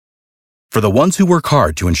For the ones who work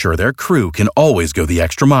hard to ensure their crew can always go the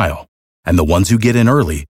extra mile, and the ones who get in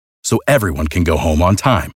early so everyone can go home on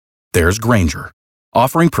time, there's Grainger,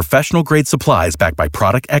 offering professional-grade supplies backed by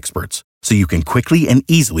product experts so you can quickly and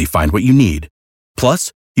easily find what you need.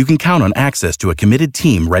 Plus, you can count on access to a committed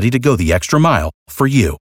team ready to go the extra mile for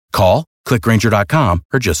you. Call, click Grainger.com,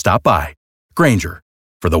 or just stop by. Grainger,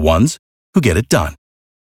 for the ones who get it done.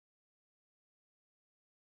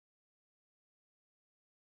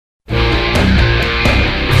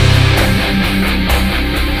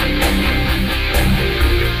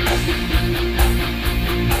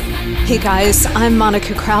 Hey guys, I'm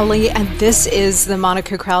Monica Crowley, and this is the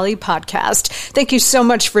Monica Crowley Podcast. Thank you so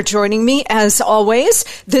much for joining me. As always,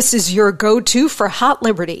 this is your go-to for hot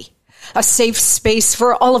liberty, a safe space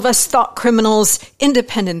for all of us thought criminals,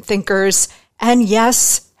 independent thinkers, and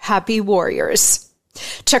yes, happy warriors.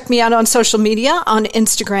 Check me out on social media. On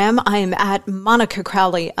Instagram, I am at Monica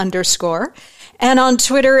Crowley _. And on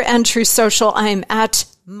Twitter and True Social, I am at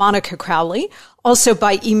Monica Crowley. Also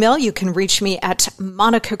by email, you can reach me at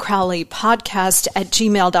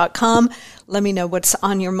monicacrowleypodcast@gmail.com. Let me know what's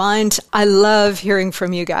on your mind. I love hearing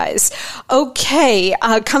from you guys. Okay,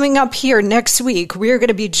 coming up here next week, we're going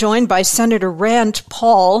to be joined by Senator Rand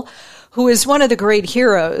Paul, who is one of the great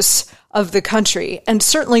heroes of the country, and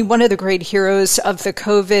certainly one of the great heroes of the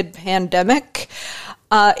COVID pandemic.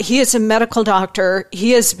 He is a medical doctor.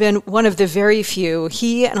 He has been one of the very few.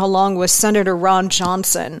 He, and along with Senator Ron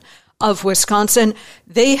Johnson of Wisconsin,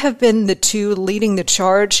 they have been the two leading the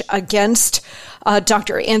charge against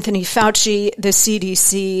Dr. Anthony Fauci, the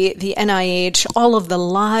CDC, the NIH, all of the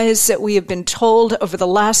lies that we have been told over the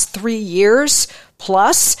last 3 years.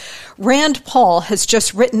 Plus, Rand Paul has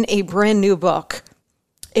just written a brand new book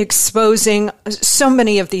exposing so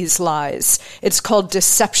many of these lies. It's called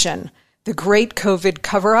Deception, the Great COVID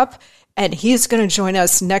Cover-Up, and he's going to join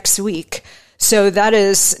us next week. So that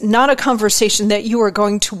is not a conversation that you are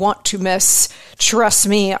going to want to miss. Trust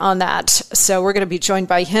me on that. So we're going to be joined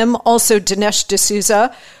by him. Also, Dinesh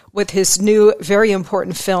D'Souza with his new, very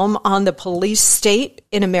important film on the police state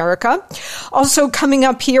in America. Also coming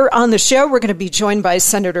up here on the show, we're going to be joined by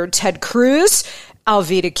Senator Ted Cruz,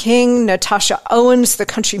 Alveda King, Natasha Owens, the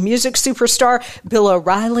country music superstar. Bill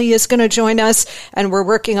O'Reilly is going to join us, and we're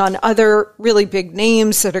working on other really big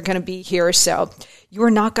names that are going to be here. So you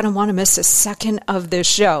are not going to want to miss a second of this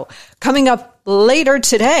show. Coming up later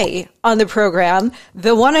today on the program,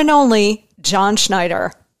 the one and only John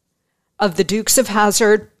Schneider of the Dukes of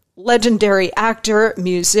Hazzard, legendary actor,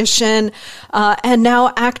 musician, and now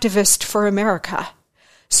activist for America.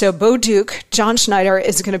 So Bo Duke, John Schneider,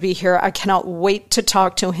 is going to be here. I cannot wait to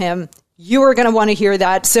talk to him. You are going to want to hear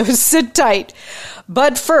that, so sit tight.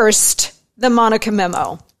 But first, the Monica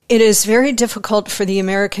Memo. It is very difficult for the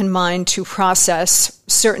American mind to process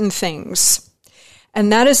certain things.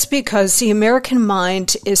 And that is because the American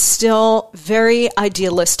mind is still very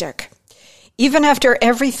idealistic. Even after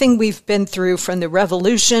everything we've been through, from the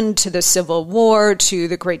Revolution to the Civil War to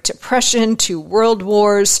the Great Depression to World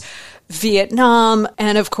Wars, Vietnam,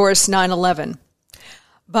 and of course 9/11.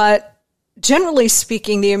 But generally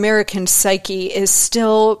speaking, the American psyche is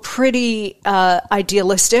still pretty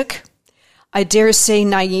idealistic. I dare say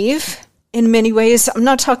naive in many ways. I'm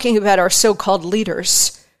not talking about our so-called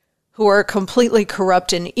leaders who are completely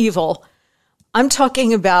corrupt and evil. I'm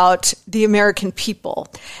talking about the American people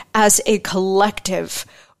as a collective.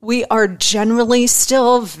 We are generally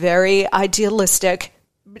still very idealistic,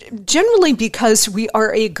 generally because we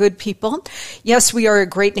are a good people. Yes, we are a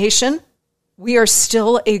great nation. We are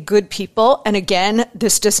still a good people. And again,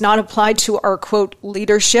 this does not apply to our, quote,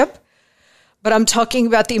 leadership. But I'm talking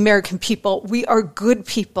about the American people. We are good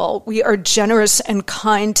people. We are generous and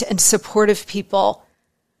kind and supportive people.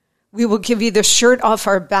 We will give you the shirt off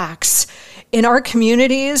our backs. In our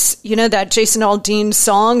communities, you know that Jason Aldean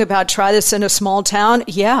song about try this in a small town?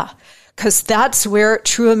 Yeah, because that's where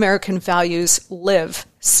true American values live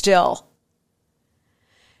still.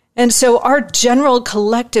 And so our general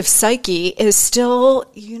collective psyche is still,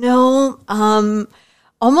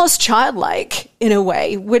 almost childlike in a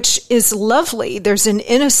way, which is lovely. There's an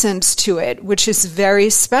innocence to it, which is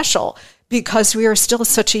very special because we are still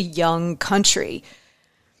such a young country.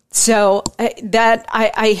 So that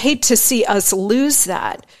I hate to see us lose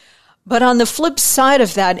that. But on the flip side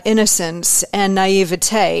of that innocence and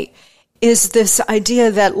naivete is this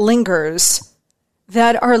idea that lingers,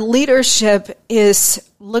 that our leadership is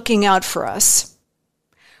looking out for us,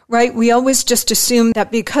 right? We always just assume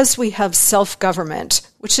that because we have self-government,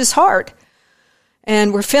 which is hard,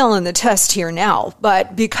 and we're failing the test here now,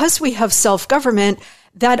 but because we have self-government,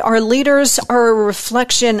 that our leaders are a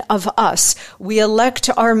reflection of us. We elect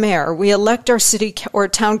our mayor, we elect our city or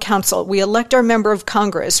town council, we elect our member of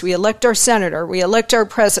Congress, we elect our senator, we elect our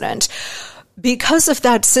president. Because of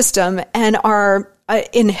that system and our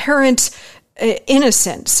inherent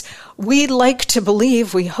innocence, we like to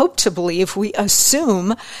believe, we hope to believe, we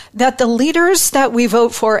assume that the leaders that we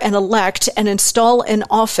vote for and elect and install in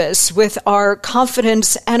office with our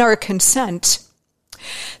confidence and our consent,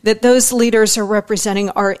 that those leaders are representing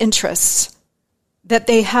our interests, that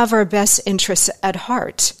they have our best interests at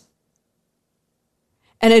heart.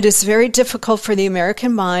 And it is very difficult for the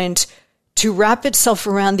American mind to wrap itself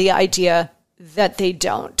around the idea that they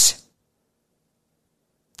don't.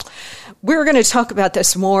 We're going to talk about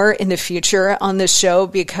this more in the future on this show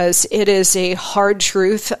because it is a hard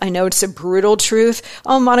truth. I know it's a brutal truth.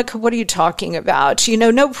 Oh, Monica, what are you talking about? You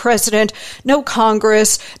know, no president, no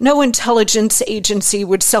Congress, no intelligence agency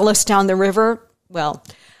would sell us down the river. Well,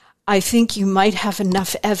 I think you might have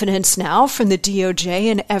enough evidence now from the DOJ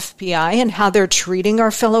and FBI and how they're treating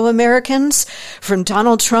our fellow Americans, from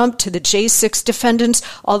Donald Trump to the J6 defendants,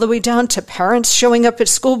 all the way down to parents showing up at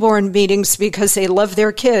school board meetings because they love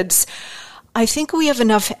their kids. I think we have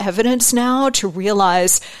enough evidence now to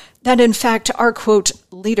realize that, in fact, our, quote,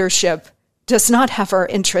 leadership does not have our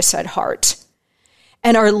interests at heart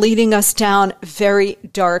and are leading us down very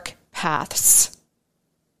dark paths.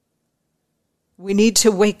 We need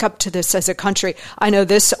to wake up to this as a country. I know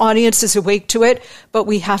this audience is awake to it, but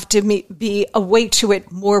we have to be awake to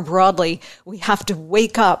it more broadly. We have to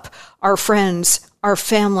wake up our friends, our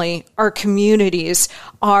family, our communities,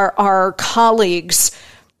 our colleagues.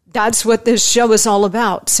 That's what this show is all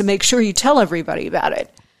about. So make sure you tell everybody about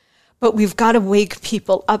it. But we've got to wake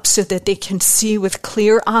people up so that they can see with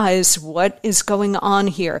clear eyes what is going on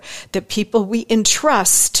here. The people we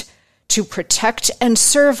entrust to protect and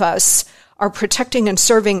serve us are protecting and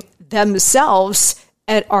serving themselves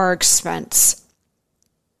at our expense.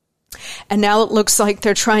 And now it looks like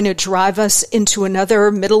they're trying to drive us into another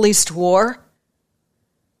Middle East war.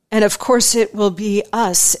 And of course it will be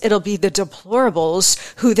us. It'll be the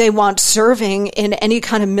deplorables who they want serving in any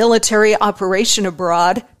kind of military operation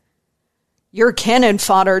abroad. You're cannon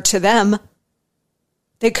fodder to them.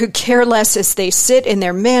 They could care less as they sit in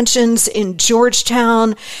their mansions in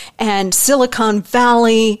Georgetown and Silicon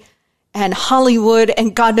Valley and Hollywood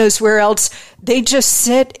and God knows where else. They just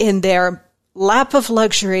sit in their lap of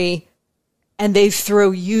luxury and they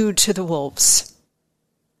throw you to the wolves.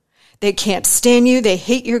 They can't stand you. They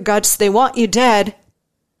hate your guts. They want you dead.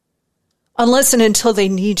 Unless and until they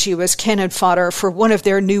need you as cannon fodder for one of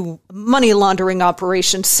their new money laundering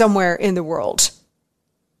operations somewhere in the world.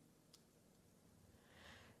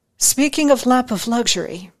 Speaking of lap of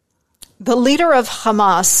luxury, the leader of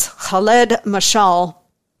Hamas, Khaled Mashal,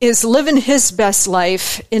 is living his best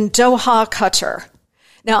life in Doha, Qatar.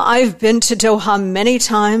 Now, I've been to Doha many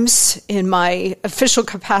times in my official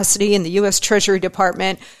capacity in the U.S. Treasury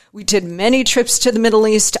Department. We did many trips to the Middle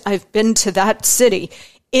East. I've been to that city.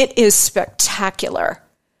 It is spectacular.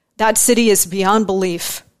 That city is beyond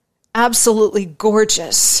belief. Absolutely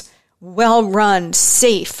gorgeous, well-run,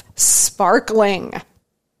 safe, sparkling.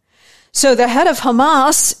 So the head of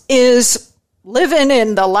Hamas is living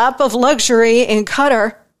in the lap of luxury in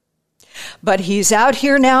Qatar. But he's out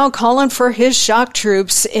here now calling for his shock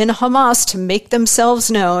troops in Hamas to make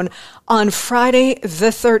themselves known on Friday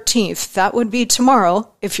the 13th. That would be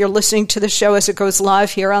tomorrow, if you're listening to the show as it goes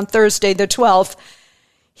live here on Thursday the 12th.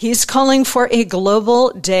 He's calling for a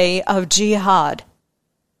global day of jihad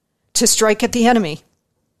to strike at the enemy.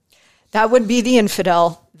 That would be the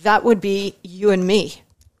infidel. That would be you and me.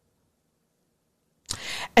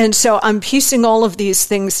 And so I'm piecing all of these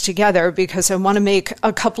things together because I want to make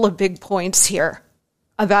a couple of big points here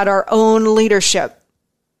about our own leadership.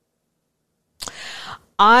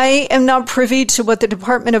 I am not privy to what the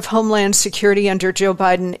Department of Homeland Security under Joe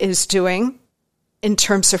Biden is doing in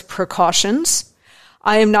terms of precautions.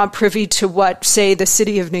 I am not privy to what, say, the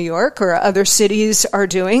city of New York or other cities are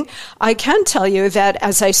doing. I can tell you that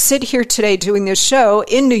as I sit here today doing this show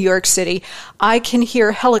in New York City, I can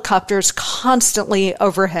hear helicopters constantly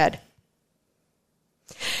overhead.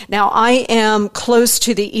 Now, I am close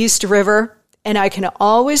to the East River, and I can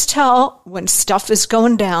always tell when stuff is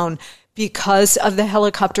going down because of the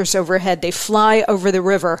helicopters overhead. They fly over the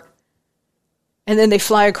river. And then they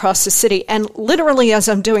fly across the city. And literally, as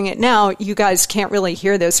I'm doing it now, you guys can't really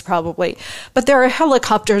hear this probably, but there are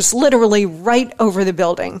helicopters literally right over the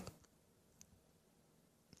building.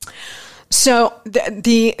 So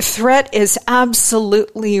the threat is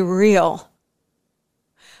absolutely real.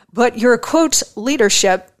 But your, quote,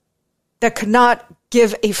 leadership that could not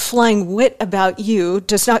give a flying whit about you,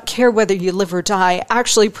 does not care whether you live or die,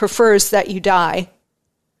 actually prefers that you die.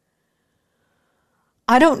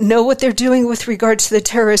 I don't know what they're doing with regard to the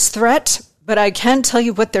terrorist threat, but I can tell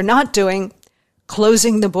you what they're not doing: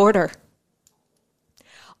 closing the border.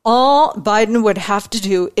 All Biden would have to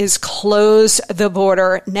do is close the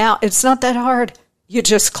border. Now, it's not that hard. You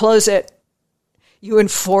just close it. You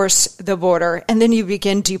enforce the border, and then you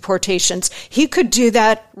begin deportations. He could do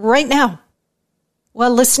that right now.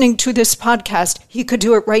 While listening to this podcast, he could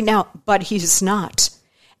do it right now, but he's not,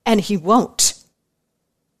 and he won't.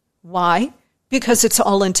 Why? Because it's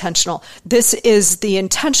all intentional. This is the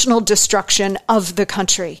intentional destruction of the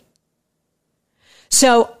country.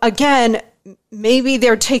 So again, maybe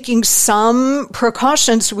they're taking some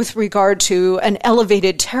precautions with regard to an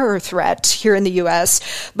elevated terror threat here in the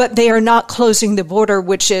U.S., but they are not closing the border,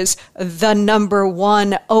 which is the number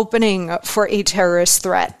one opening for a terrorist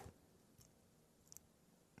threat.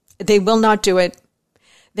 They will not do it.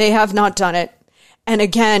 They have not done it. And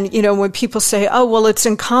again, when people say, oh, well, it's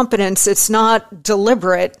incompetence, it's not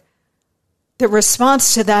deliberate, the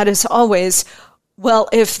response to that is always, well,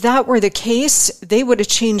 if that were the case, they would have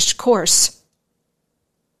changed course.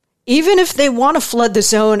 Even if they want to flood the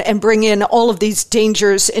zone and bring in all of these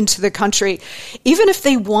dangers into the country, even if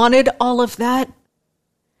they wanted all of that,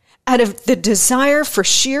 out of the desire for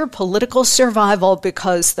sheer political survival,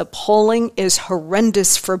 because the polling is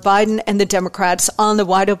horrendous for Biden and the Democrats on the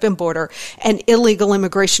wide open border and illegal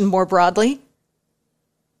immigration more broadly.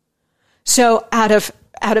 So out of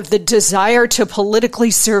the desire to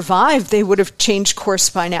politically survive, they would have changed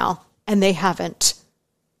course by now, and they haven't.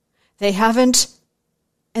 They haven't,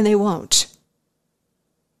 and they won't.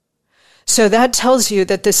 So that tells you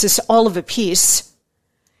that this is all of a piece.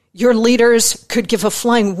 Your leaders could give a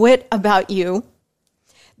flying whit about you.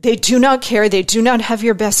 They do not care. They do not have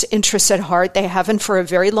your best interests at heart. They haven't for a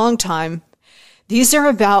very long time. These are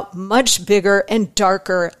about much bigger and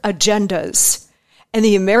darker agendas. And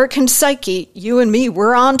the American psyche, you and me,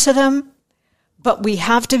 we're on to them. But we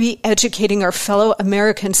have to be educating our fellow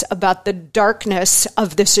Americans about the darkness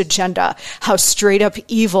of this agenda, how straight up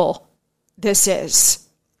evil this is.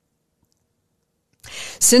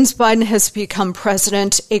 Since Biden has become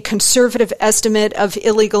president, a conservative estimate of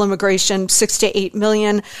illegal immigration, 6 to 8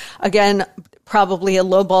 million. Again, probably a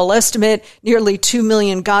lowball estimate. Nearly 2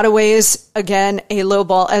 million gotaways. Again, a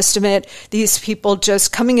lowball estimate. These people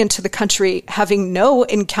just coming into the country, having no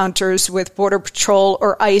encounters with Border Patrol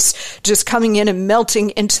or ICE, just coming in and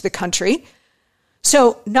melting into the country.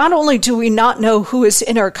 So not only do we not know who is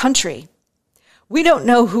in our country, we don't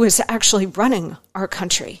know who is actually running our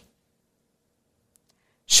country.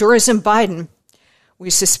 Sure isn't Biden. We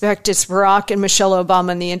suspect it's Barack and Michelle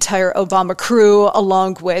Obama and the entire Obama crew,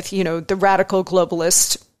 along with, the radical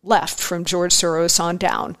globalist left from George Soros on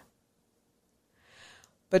down.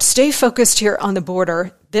 But stay focused here on the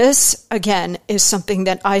border. This, again, is something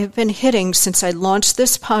that I have been hitting since I launched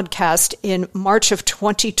this podcast in March of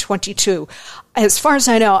 2022. As far as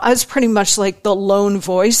I know, I was pretty much like the lone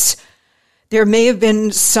voice. There may have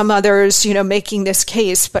been some others, making this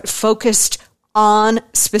case, but focused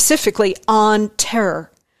specifically on terror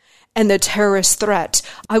and the terrorist threat.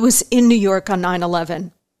 I was in New York on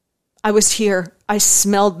 9/11. I was here. I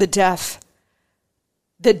smelled the death.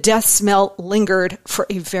 The death smell lingered for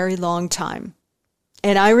a very long time.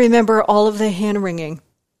 And I remember all of the hand-wringing.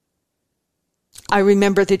 I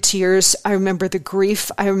remember the tears. I remember the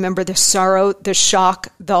grief. I remember the sorrow, the shock,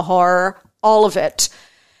 the horror, all of it,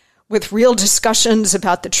 with real discussions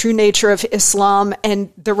about the true nature of Islam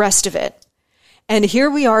and the rest of it. And here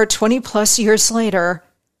we are 20 plus years later,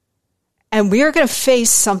 and we are going to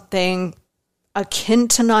face something akin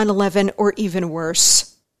to 9/11 or even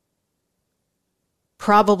worse.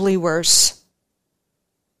 Probably worse.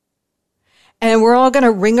 And we're all going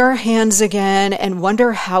to wring our hands again and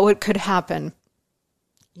wonder how it could happen.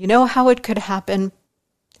 You know how it could happen?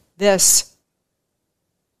 This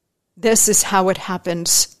is how it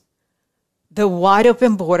happens. The wide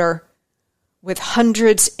open border, with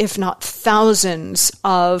hundreds, if not thousands,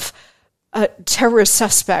 of terrorist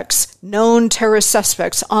suspects, known terrorist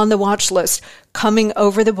suspects on the watch list, coming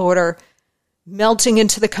over the border, melting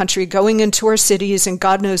into the country, going into our cities, and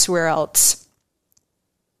God knows where else.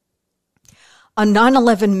 On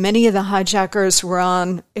 9/11, many of the hijackers were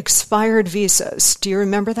on expired visas. Do you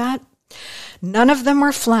remember that? None of them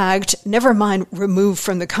were flagged, never mind removed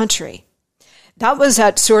from the country. That was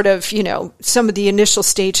at sort of, some of the initial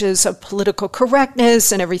stages of political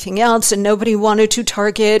correctness and everything else, and nobody wanted to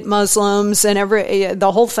target Muslims and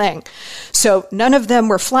the whole thing. So none of them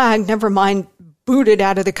were flagged, never mind booted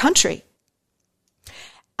out of the country.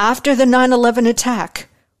 After the 9/11 attack,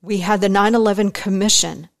 we had the 9/11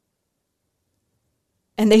 Commission.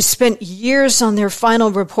 And they spent years on their final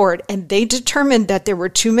report, and they determined that there were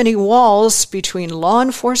too many walls between law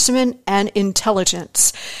enforcement and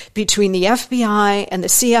intelligence, between the FBI and the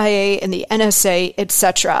CIA and the NSA,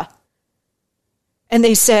 etc. And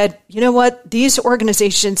they said, you know what? These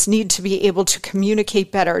organizations need to be able to communicate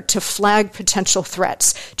better, to flag potential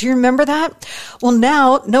threats. Do you remember that? Well,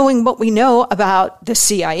 now, knowing what we know about the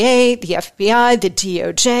CIA, the FBI, the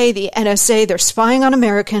DOJ, the NSA, they're spying on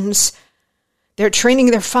Americans. They're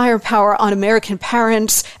training their firepower on American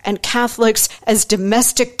parents and Catholics as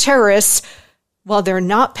domestic terrorists while they're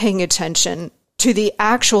not paying attention to the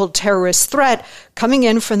actual terrorist threat coming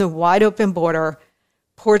in from the wide open border,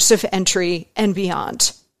 ports of entry, and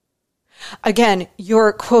beyond. Again,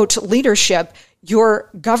 your, quote, leadership,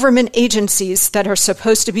 your government agencies that are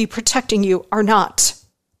supposed to be protecting you are not.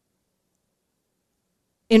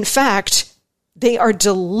 In fact, they are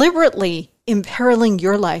deliberately imperiling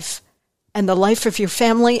your life and the life of your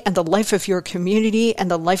family and the life of your community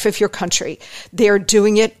and the life of your country. They are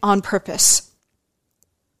doing it on purpose.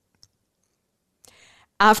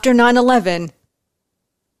 After 9/11,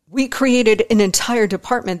 we created an entire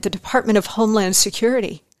department, the Department of Homeland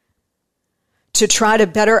Security, to try to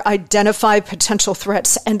better identify potential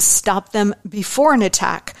threats and stop them before an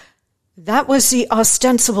attack. That was the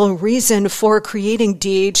ostensible reason for creating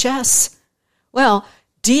DHS. Well,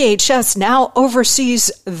 DHS now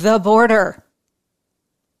oversees the border.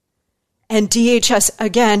 And DHS,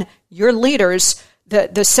 again, your leaders,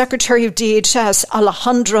 the Secretary of DHS,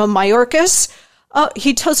 Alejandro Mayorkas,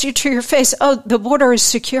 he tells you to your face, the border is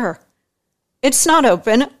secure. It's not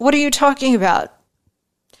open. What are you talking about?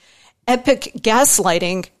 Epic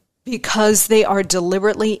gaslighting because they are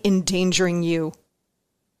deliberately endangering you.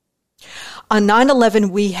 On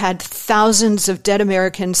 9/11, we had thousands of dead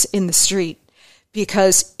Americans in the street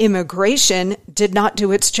because immigration did not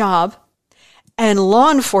do its job, and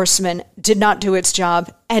law enforcement did not do its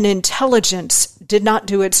job, and intelligence did not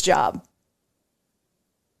do its job.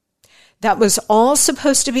 That was all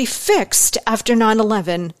supposed to be fixed after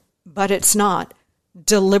 9/11, but it's not,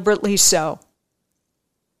 deliberately so.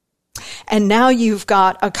 And now you've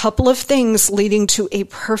got a couple of things leading to a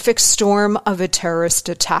perfect storm of a terrorist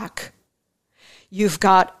attack. You've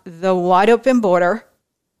got the wide open border.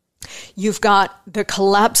 You've got the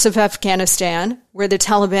collapse of Afghanistan, where the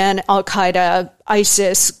Taliban, Al-Qaeda,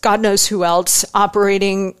 ISIS, God knows who else,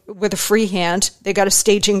 operating with a free hand. They got a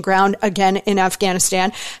staging ground again in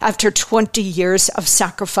Afghanistan after 20 years of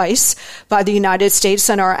sacrifice by the United States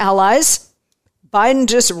and our allies. Biden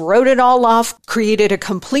just wrote it all off, created a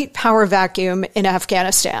complete power vacuum in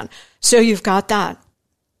Afghanistan. So you've got that.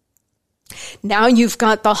 Now you've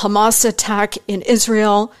got the Hamas attack in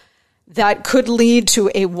Israel that could lead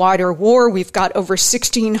to a wider war. We've got over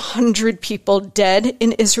 1,600 people dead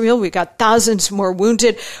in Israel. We've got thousands more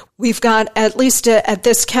wounded. We've got, at least at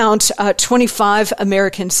this count, 25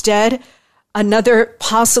 Americans dead, another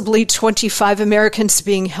possibly 25 Americans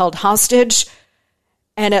being held hostage,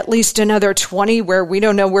 and at least another 20 where we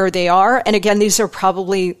don't know where they are. And again, these are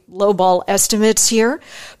probably lowball estimates here,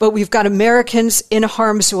 but we've got Americans in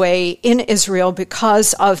harm's way in Israel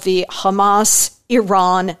because of the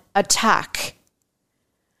Hamas-Iran attack.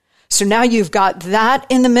 So now you've got that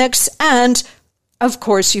in the mix, and of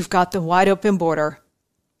course you've got the wide open border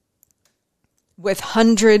with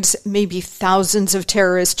hundreds, maybe thousands of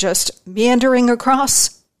terrorists just meandering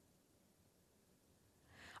across.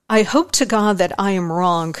 I hope to God that I am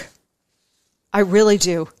wrong. I really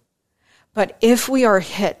do. But if we are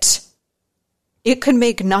hit, it could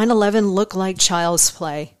make 9/11 look like child's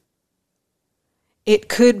play. It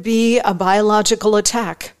could be a biological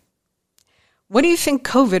attack. What do you think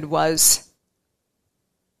COVID was?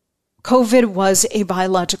 COVID was a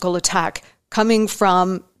biological attack coming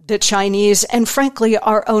from the Chinese and, frankly,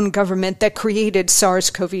 our own government that created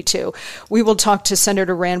SARS-CoV-2. We will talk to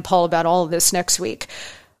Senator Rand Paul about all of this next week.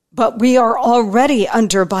 But we are already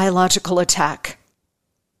under biological attack.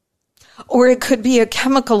 Or it could be a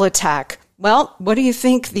chemical attack. Well, what do you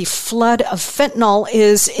think the flood of fentanyl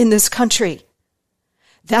is in this country?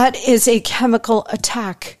 That is a chemical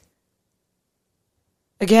attack.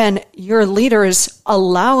 Again, your leaders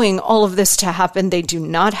allowing all of this to happen, they do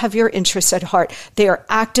not have your interests at heart. They are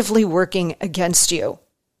actively working against you.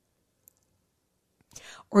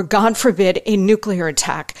 Or, God forbid, a nuclear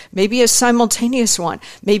attack, maybe a simultaneous one.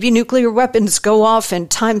 Maybe nuclear weapons go off in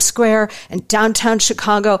Times Square and downtown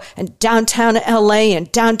Chicago and downtown LA and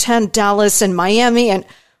downtown Dallas and Miami, and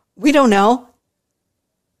we don't know.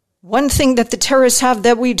 One thing that the terrorists have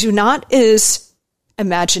that we do not is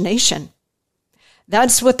imagination.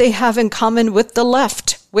 That's what they have in common with the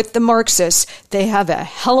left, with the Marxists. They have a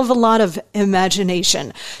hell of a lot of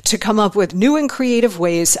imagination to come up with new and creative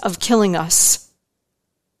ways of killing us.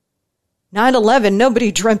 9/11, nobody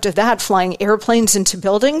dreamt of that, flying airplanes into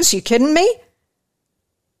buildings. You kidding me?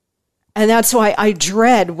 And that's why I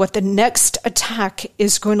dread what the next attack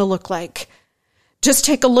is going to look like. Just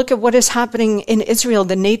take a look at what is happening in Israel,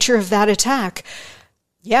 the nature of that attack.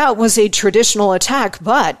 Yeah, it was a traditional attack,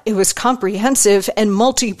 but it was comprehensive and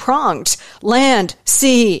multi-pronged. Land,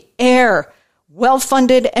 sea, air,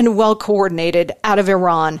 well-funded and well-coordinated out of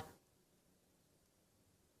Iran.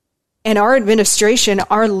 And our administration,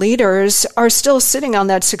 our leaders are still sitting on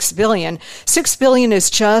that $6 billion. $6 billion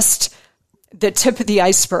is just the tip of the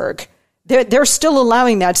iceberg. They're still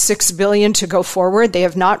allowing that $6 billion to go forward. They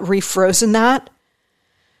have not refrozen that.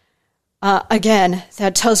 Again,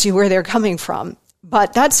 that tells you where they're coming from.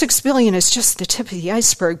 But that $6 billion is just the tip of the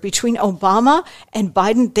iceberg. Between Obama and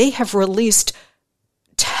Biden, they have released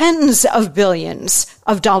tens of billions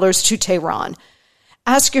of dollars to Tehran.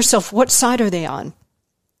 Ask yourself, what side are they on?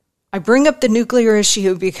 I bring up the nuclear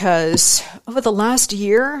issue because over the last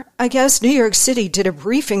year, I guess, New York City did a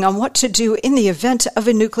briefing on what to do in the event of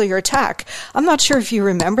a nuclear attack. I'm not sure if you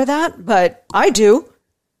remember that, but I do.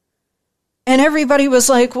 And everybody was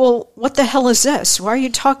like, well, what the hell is this? Why are you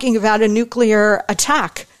talking about a nuclear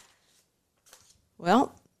attack?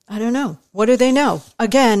 Well, I don't know. What do they know?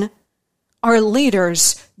 Again, our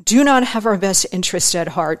leaders do not have our best interest at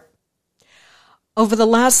heart. Over the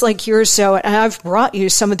last year or so, and I've brought you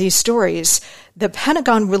some of these stories, the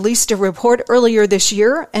Pentagon released a report earlier this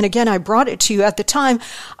year, and again, I brought it to you at the time,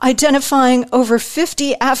 identifying over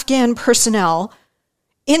 50 Afghan personnel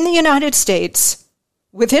in the United States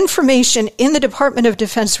with information in the Department of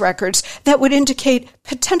Defense records that would indicate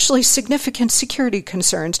potentially significant security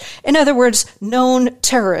concerns. In other words, known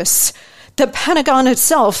terrorists. The Pentagon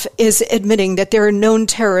itself is admitting that there are known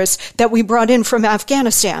terrorists that we brought in from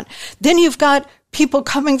Afghanistan. Then you've got people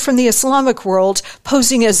coming from the Islamic world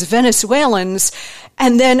posing as Venezuelans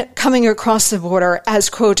and then coming across the border as,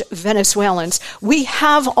 quote, Venezuelans. We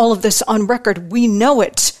have all of this on record. We know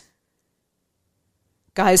it.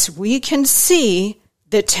 Guys, we can see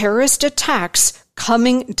the terrorist attacks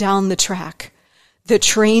coming down the track. The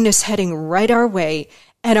train is heading right our way,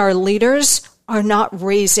 and our leaders are not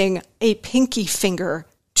raising a pinky finger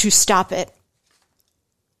to stop it.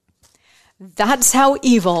 That's how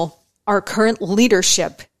evil our current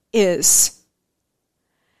leadership is.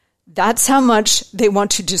 That's how much they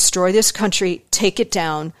want to destroy this country, take it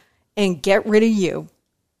down, and get rid of you.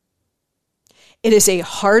 It is a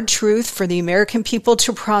hard truth for the American people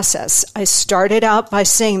to process. I started out by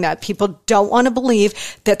saying that people don't want to believe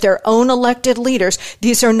that their own elected leaders,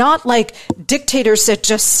 these are not like dictators that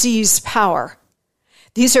just seize power.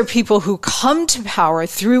 These are people who come to power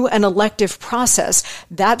through an elective process.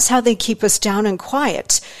 That's how they keep us down and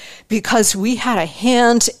quiet, because we had a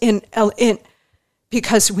hand in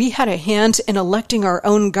electing our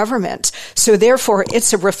own government. So therefore,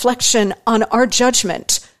 it's a reflection on our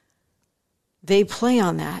judgment. They play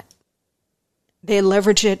on that. They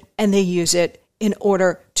leverage it and they use it in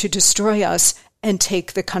order to destroy us and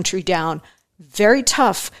take the country down. Very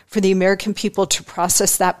tough for the American people to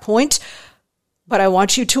process that point, but I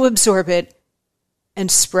want you to absorb it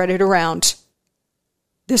and spread it around.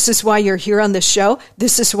 This is why you're here on this show.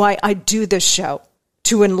 This is why I do this show,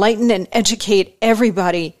 to enlighten and educate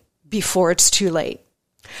everybody before it's too late.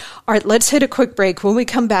 All right, let's hit a quick break. When we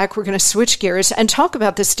come back, we're going to switch gears and talk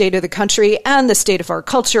about the state of the country and the state of our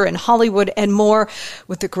culture in Hollywood and more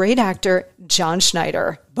with the great actor John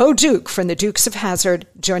Schneider. Bo Duke from the Dukes of Hazzard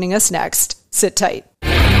joining us next. Sit tight.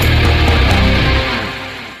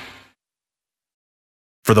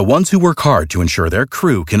 For the ones who work hard to ensure their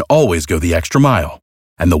crew can always go the extra mile,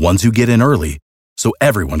 and the ones who get in early so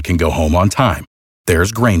everyone can go home on time,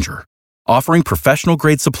 there's Grainger, offering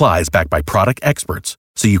professional-grade supplies backed by product experts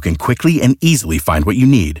so you can quickly and easily find what you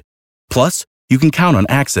need. Plus, you can count on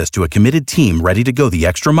access to a committed team ready to go the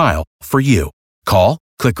extra mile for you. Call,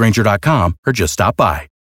 click Grainger.com, or just stop by.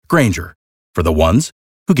 Grainger, for the ones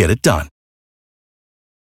who get it done.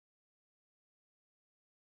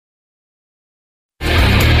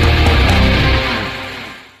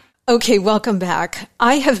 Okay, welcome back.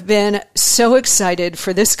 I have been so excited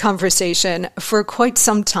for this conversation for quite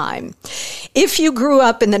some time. If you grew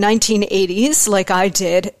up in the 1980s, like I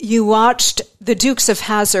did, you watched the Dukes of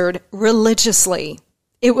Hazzard religiously.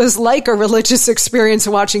 It was like a religious experience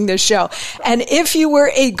watching this show. And if you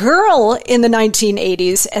were a girl in the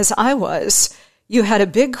 1980s, as I was, you had a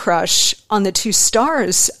big crush on the two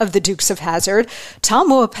stars of the Dukes of Hazzard,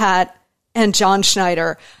 Tom Wopat and John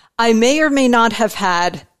Schneider. I may or may not have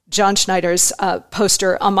had John Schneider's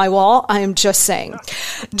poster on my wall. I am just saying.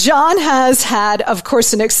 John has had, of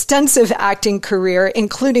course, an extensive acting career,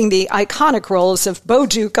 including the iconic roles of Bo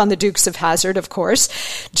Duke on the Dukes of Hazzard, of course,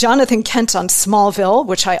 Jonathan Kent on Smallville,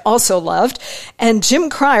 which I also loved, and Jim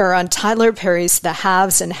Cryer on Tyler Perry's The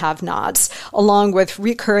Haves and Have-Nots, along with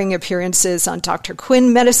recurring appearances on Dr.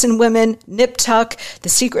 Quinn, Medicine Women, Nip Tuck, The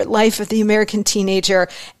Secret Life of the American Teenager,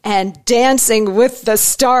 and Dancing with the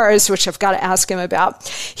Stars, which I've got to ask him about.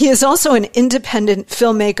 He is also an independent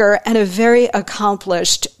filmmaker and a very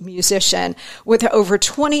accomplished musician with over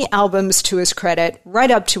 20 albums to his credit, right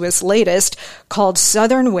up to his latest called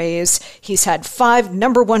Southern Ways. He's had 5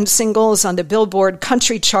 number 1 singles on the Billboard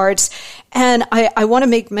country charts. And I want to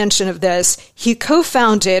make mention of this. He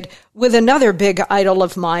co-founded with another big idol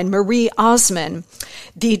of mine, Marie Osmond,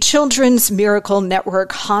 the Children's Miracle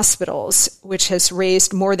Network Hospitals, which has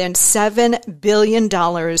raised more than $7 billion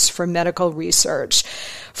for medical research.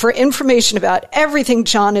 For information about everything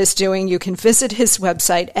John is doing, you can visit his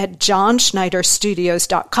website at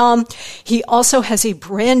johnschneiderstudios.com. He also has a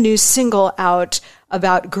brand new single out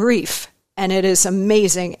about grief, and it is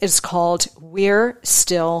amazing. It's called We're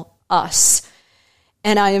Still Us.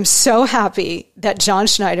 And I am so happy that John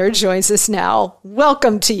Schneider joins us now.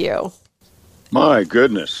 Welcome to you. My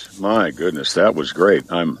goodness. That was great.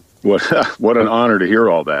 What an honor to hear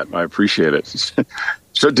all that. I appreciate it.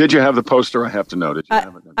 So did you have the poster? I have to know. Did you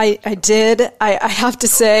have it? I did. I have to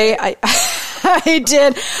say, I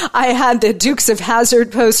did. I had the Dukes of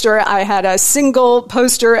Hazzard poster. I had a single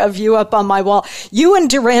poster of you up on my wall. You and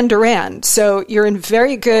Duran Duran. So you're in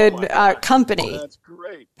very good company. Oh, that's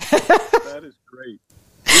great. That is great.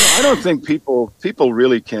 I don't think people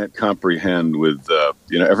really can't comprehend with,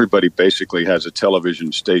 everybody basically has a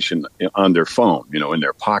television station on their phone, in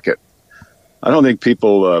their pocket. I don't think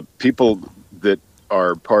people that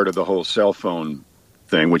are part of the whole cell phone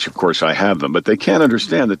thing, which of course I have them, but they can't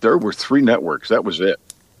understand that there were 3 networks. That was it.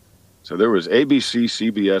 So there was ABC,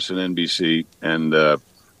 CBS, and NBC. And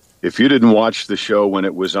if you didn't watch the show when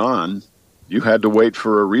it was on, you had to wait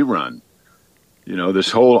for a rerun.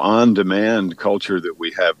 This whole on-demand culture that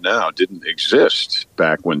we have now didn't exist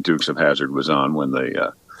back when Dukes of Hazzard was on,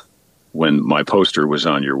 when my poster was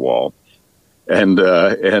on your wall.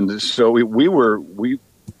 And so we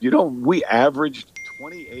averaged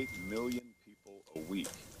 28 million people a week.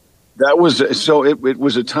 That was so. It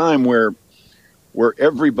was a time where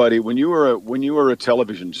everybody, when you were a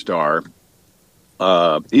television star,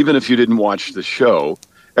 even if you didn't watch the show,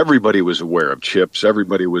 everybody was aware of Chips.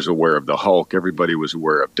 Everybody was aware of the Hulk. Everybody was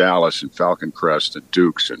aware of Dallas and Falcon Crest and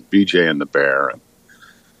Dukes and BJ and the Bear. And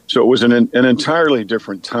so it was an entirely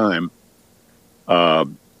different time.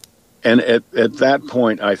 And at that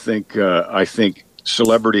point, I think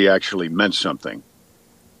celebrity actually meant something.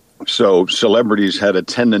 So celebrities had a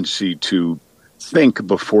tendency to think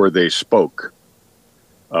before they spoke,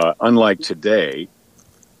 unlike today,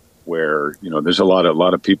 where there's a lot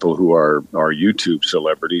of people who are YouTube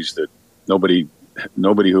celebrities that nobody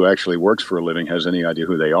who actually works for a living has any idea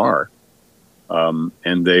who they are,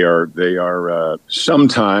 and they are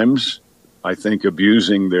sometimes, I think,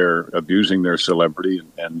 abusing their celebrity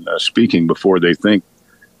and speaking before they think.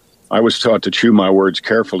 I was taught to chew my words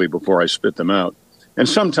carefully before I spit them out. And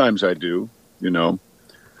sometimes I do,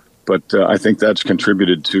 but I think that's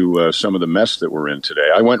contributed to some of the mess that we're in today.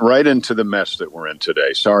 I went right into the mess that we're in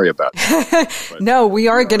today. Sorry about that. No, we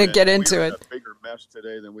are going to get into it. A bigger mess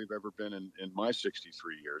today than we've ever been in my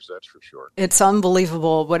 63 years, that's for sure. It's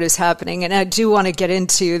unbelievable what is happening. And I do want to get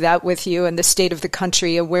into that with you and the state of the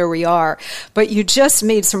country and where we are. But you just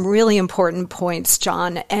made some really important points,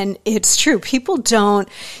 John. And it's true. People don't,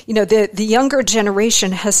 the younger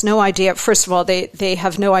generation has no idea. First of all, they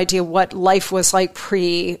have no idea what life was like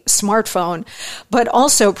pre-smartphone, but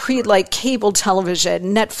also cable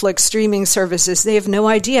television, Netflix, streaming services. They have no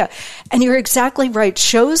idea. And you're exactly right.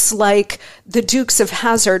 Shows like the Dukes of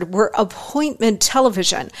Hazzard were appointment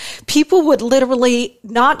television. People would literally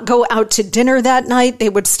not go out to dinner that night. They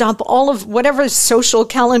would stop all of whatever social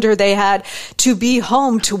calendar they had to be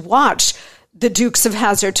home to watch the Dukes of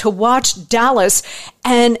Hazzard, to watch Dallas.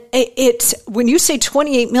 And it's when you say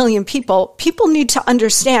 28 million people need to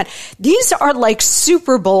understand these are like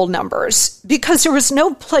Super Bowl numbers because there was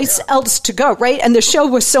no place else to go, right? And the show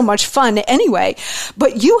was so much fun anyway.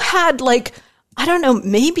 But you had I don't know,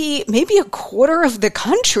 maybe a quarter of the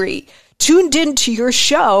country tuned into your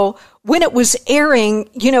show when it was airing,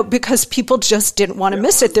 because people just didn't want to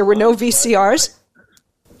miss it. There were no VCRs.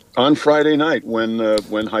 On Friday night when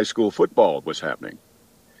high school football was happening.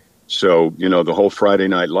 So, the whole Friday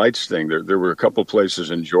Night Lights thing, there were a couple places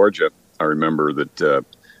in Georgia, I remember, that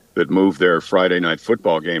that moved their Friday night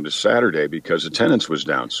football game to Saturday because attendance was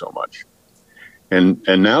down so much. And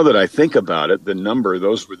now that I think about it,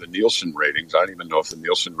 those were the Nielsen ratings. I don't even know if the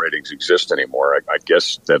Nielsen ratings exist anymore. I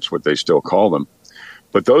guess that's what they still call them.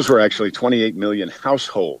 But those were actually 28 million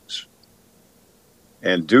households.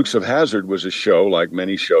 And Dukes of Hazzard was a show, like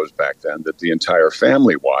many shows back then, that the entire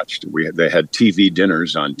family watched. They had TV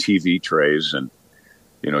dinners on TV trays, and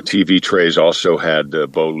TV trays also had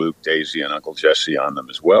Bo, Luke, Daisy, and Uncle Jesse on them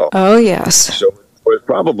as well. Oh yes. So it's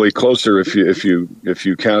probably closer if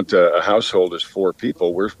you count a household as 4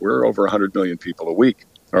 people. We're over 100 million people a week,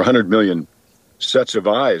 or 100 million sets of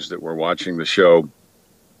eyes that were watching the show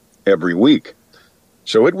every week.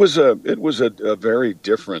 So it was a very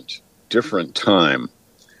different time,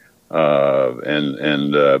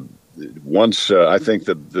 once I think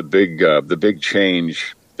the big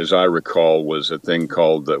change, as I recall, was a thing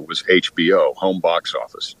called was HBO, Home Box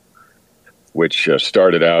Office, which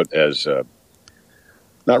started out as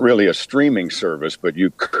not really a streaming service, but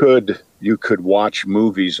you could watch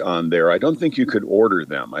movies on there. I don't think you could order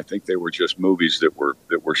them. I think they were just movies that were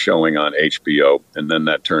showing on HBO, and then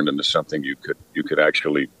that turned into something you could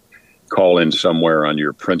actually call in somewhere on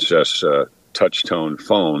your Princess touch-tone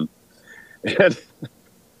phone,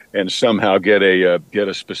 and somehow get a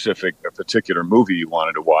particular movie you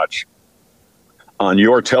wanted to watch on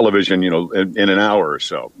your television, in an hour or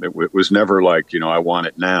so. It was never like, I want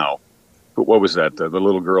it now. But what was that? The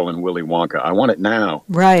little girl in Willy Wonka. I want it now.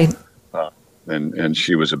 Right. And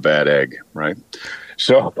she was a bad egg, right?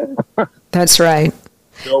 So that's right.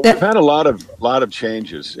 So we've had a lot of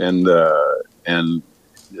changes, and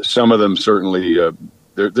some of them certainly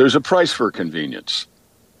there's a price for convenience,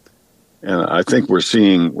 and I think we're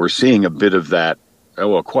seeing a bit of that.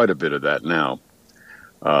 Well, quite a bit of that now.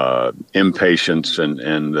 Impatience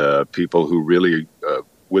and people who really,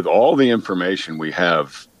 with all the information we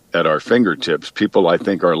have at our fingertips, people I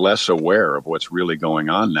think are less aware of what's really going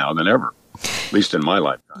on now than ever, at least in my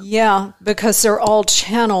lifetime. Yeah, because they're all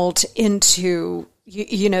channeled into,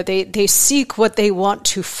 they seek what they want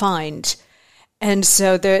to find. And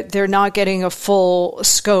so they're not getting a full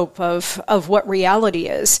scope of what reality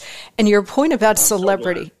is. And your point about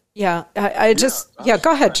celebrity. Go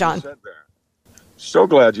ahead, John. So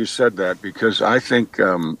glad you said that, because I think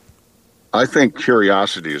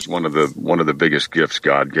curiosity is one of the biggest gifts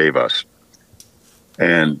God gave us,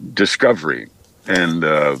 and discovery. And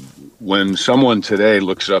when someone today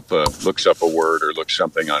looks up a word or looks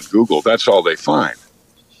something on Google, that's all they find.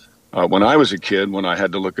 When I was a kid, when I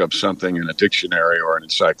had to look up something in a dictionary or an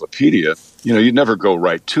encyclopedia, you'd never go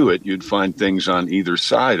right to it. You'd find things on either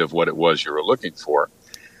side of what it was you were looking for.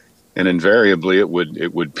 And invariably it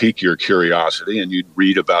would pique your curiosity, and you'd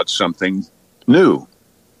read about something new.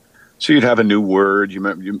 So you'd have a new word. I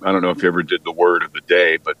don't know if you ever did the word of the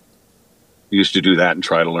day, but you used to do that and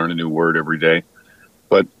try to learn a new word every day.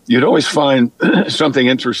 But you'd always find something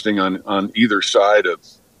interesting on either side of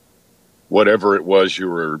whatever it was you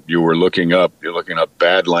were looking up. You're looking up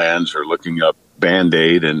Badlands or looking up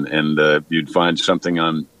Band-Aid, and you'd find something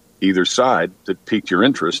on either side that piqued your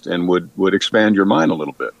interest and would expand your mind a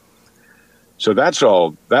little bit. So that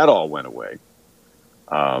all went away.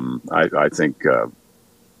 I think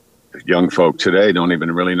young folk today don't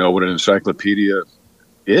even really know what an encyclopedia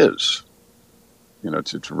is.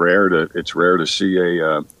 It's rare to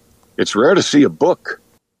see a book.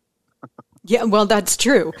 Yeah, well, that's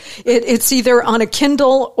true. It's either on a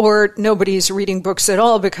Kindle or nobody's reading books at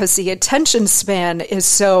all, because the attention span is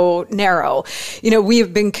so narrow. We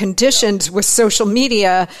have been conditioned with social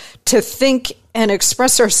media to think and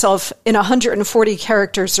express ourselves in 140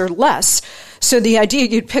 characters or less. So the idea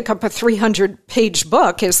you'd pick up a 300-page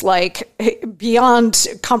book is like beyond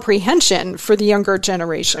comprehension for the younger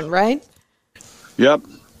generation, right? Yep.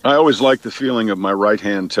 I always like the feeling of my right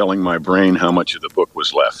hand telling my brain how much of the book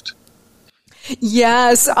was left.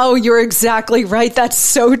 Yes. Oh, you're exactly right. That's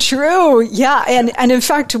so true. Yeah. And in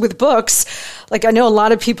fact, with books, like I know a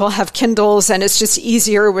lot of people have Kindles, and it's just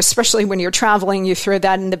easier, especially when you're traveling, you throw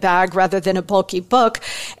that in the bag rather than a bulky book.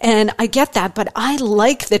 And I get that, but I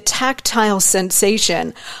like the tactile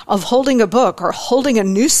sensation of holding a book or holding a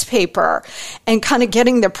newspaper and kind of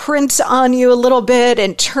getting the print on you a little bit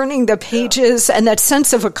and turning the pages, and that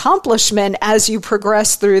sense of accomplishment as you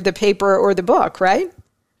progress through the paper or the book, right?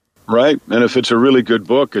 Right. And if it's a really good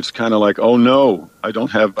book, it's kind of like, oh no, I don't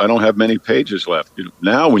have many pages left.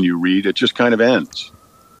 Now when you read, it just kind of ends.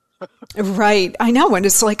 Right. I know. And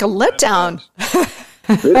it's like a letdown.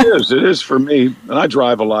 It is for me. And I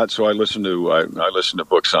drive a lot, so I listen to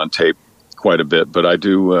books on tape quite a bit, but I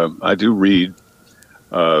do read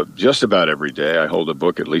just about every day. I hold a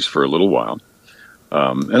book at least for a little while.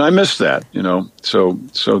 And I miss that, So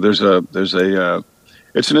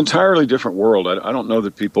it's an entirely different world. I don't know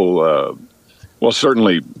that people,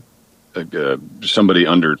 certainly somebody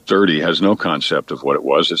under 30 has no concept of what it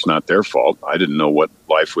was. It's not their fault. I didn't know what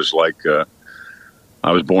life was like.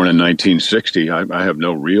 I was born in 1960. I have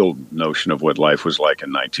no real notion of what life was like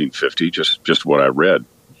in 1950, just what I read.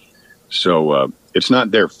 So it's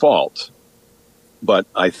not their fault. But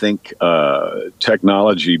I think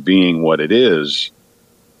technology being what it is,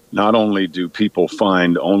 not only do people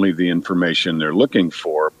find only the information they're looking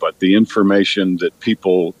for, but the information that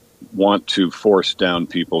people want to force down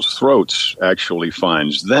people's throats actually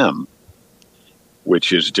finds them,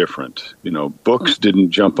 which is different. Books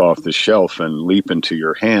didn't jump off the shelf and leap into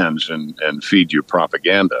your hands and feed you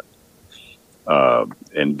propaganda.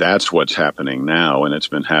 And that's what's happening now, and it's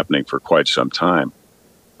been happening for quite some time.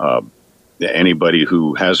 Anybody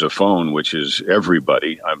who has a phone, which is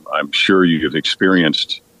everybody, I'm sure you've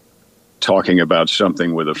experienced talking about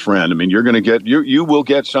something with a friend. I mean, you're going to get, you will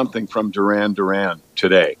get something from Duran Duran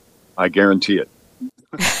today. I guarantee it.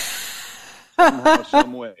 Somehow,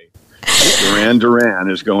 some way. Duran Duran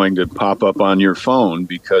is going to pop up on your phone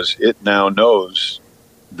because it now knows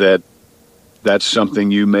that that's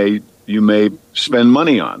something you may spend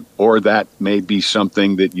money on, or that may be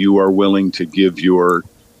something that you are willing to give your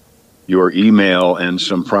email and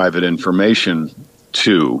some private information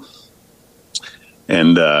to.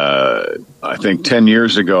 And I think 10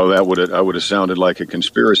 years ago I would have sounded like a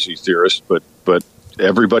conspiracy theorist, but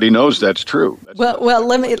everybody knows that's true. Well,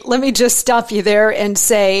 let me just stop you there and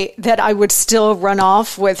say that I would still run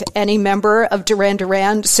off with any member of Duran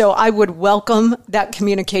Duran, so I would welcome that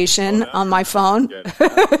communication on my phone.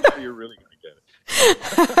 You're really going to get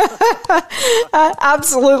it.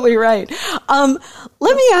 Absolutely right.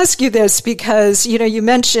 Let me ask you this, because, you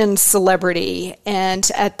mentioned celebrity, and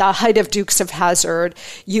at the height of Dukes of Hazzard,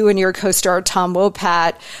 you and your co-star Tom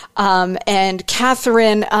Wopat, and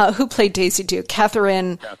Catherine, who played Daisy Duke?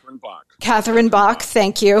 Catherine Bach. Catherine Bach,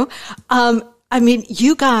 thank you.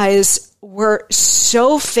 You guys were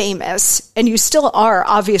so famous, and you still are,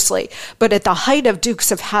 obviously, but at the height of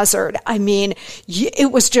Dukes of Hazzard,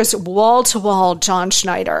 it was just wall-to-wall John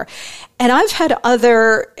Schneider. And I've had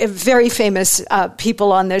other very famous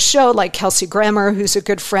people on this show, like Kelsey Grammer, who's a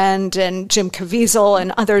good friend, and Jim Caviezel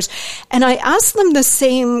and others. And I asked them the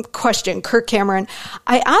same question, Kirk Cameron.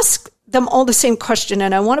 I asked them all the same question,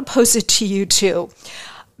 and I want to pose it to you too,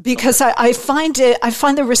 because I find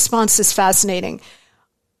the responses fascinating.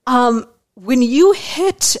 When you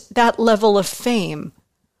hit that level of fame,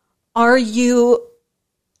 are you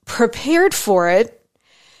prepared for it?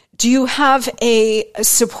 Do you have a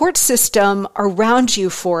support system around you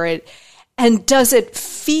for it? And does it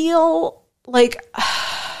feel like,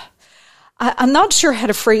 I'm not sure how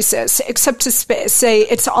to phrase this, except to say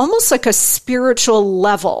it's almost like a spiritual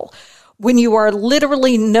level when you are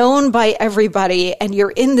literally known by everybody and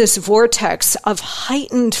you're in this vortex of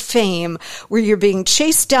heightened fame where you're being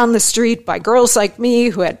chased down the street by girls like me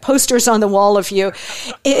who had posters on the wall of you.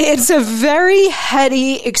 It's a very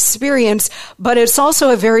heady experience, but it's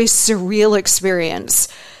also a very surreal experience.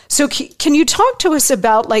 So can you talk to us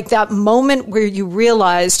about that moment where you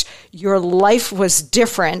realized your life was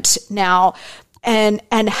different now, and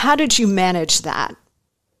how did you manage that?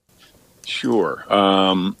 Sure.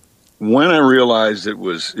 When I realized it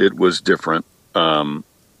was different, I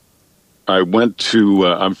went to,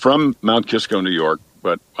 I'm from Mount Kisco, New York,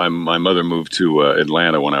 but my mother moved to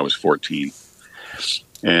Atlanta when I was 14.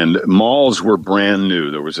 And malls were brand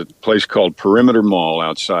new. There was a place called Perimeter Mall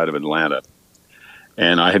outside of Atlanta.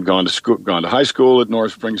 And I had gone to high school at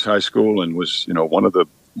North Springs High School and was, one of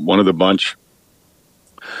the bunch.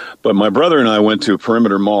 But my brother and I went to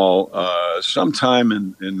Perimeter Mall sometime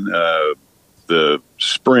in the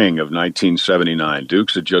spring of 1979.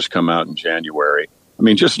 Dukes had just come out in January.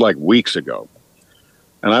 Just like weeks ago.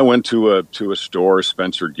 And I went to a store,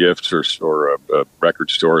 Spencer Gifts or a record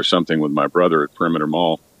store or something with my brother at Perimeter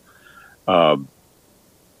Mall,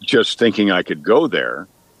 just thinking I could go there.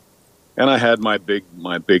 And I had my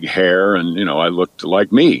big hair, and I looked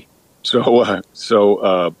like me.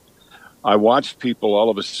 So I watched people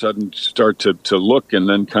all of a sudden start to look and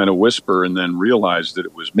then kind of whisper and then realize that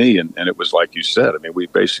it was me. And it was like you said. We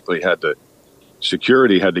basically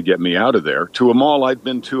security had to get me out of there to a mall I'd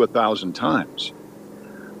been to 1,000 times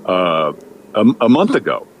a month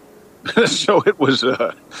ago. So it was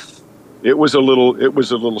a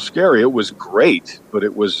little scary. It was great, but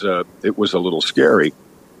it was a little scary.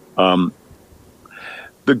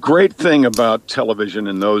 The great thing about television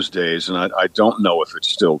in those days, and I don't know if it's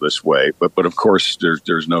still this way, but of course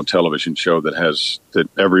there's no television show that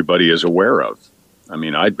everybody is aware of. I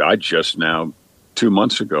mean, I just now 2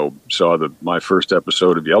 months ago saw my first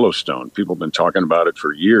episode of Yellowstone. People have been talking about it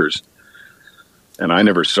for years, and I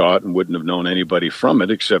never saw it and wouldn't have known anybody from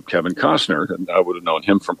it except Kevin Costner, and I would have known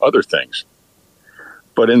him from other things.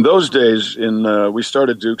 But in those days, we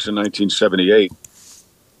started Dukes in 1978.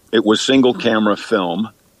 It was single camera film.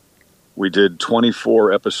 We did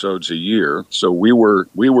 24 episodes a year, so we were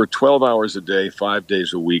 12 hours a day, 5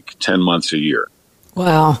 days a week, 10 months a year.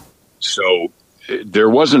 Wow! So there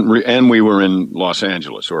wasn't, and we were in Los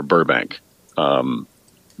Angeles or Burbank.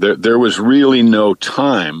 There was really no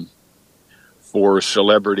time for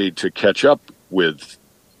celebrity to catch up with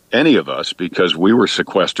any of us because we were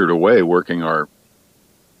sequestered away working our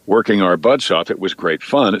butts off. It was great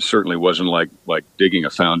fun. It certainly wasn't like digging a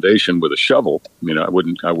foundation with a shovel. I mean, I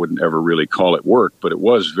wouldn't ever really call it work, but it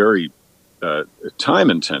was very time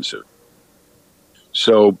intensive.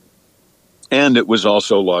 So, and it was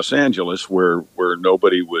also Los Angeles where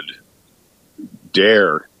nobody would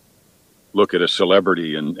dare look at a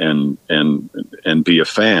celebrity and be a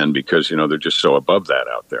fan because, they're just so above that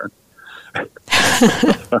out there.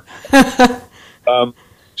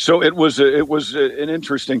 So it was an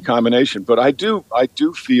interesting combination, but I do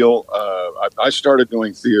feel I started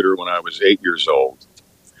doing theater when I was 8 years old,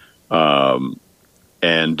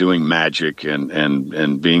 and doing magic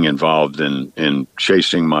and being involved in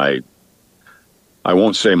chasing I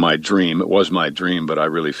won't say my dream. It was my dream, but I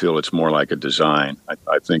really feel it's more like a design.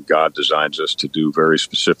 I think God designs us to do very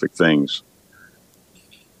specific things.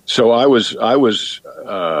 So I was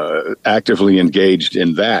actively engaged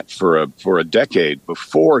in that for a decade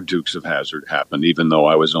before Dukes of Hazzard happened, even though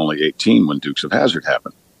I was only 18 when Dukes of Hazzard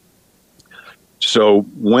happened. So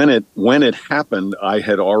when it happened, I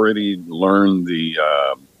had already learned the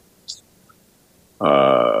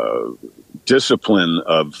discipline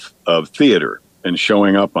of theater and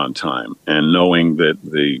showing up on time and knowing that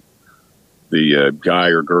the guy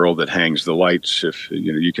or girl that hangs the lights, if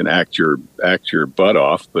you can act your butt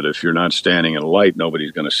off, but if you're not standing in a light, nobody's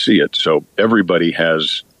going to see it. So everybody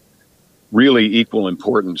has really equal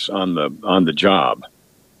importance on the job.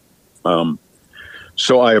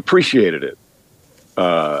 So I appreciated it,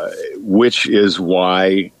 which is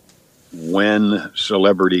why when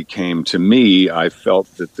celebrity came to me, I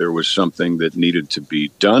felt that there was something that needed to be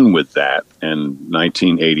done with that. And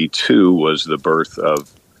 1982 was the birth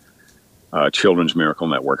of Children's Miracle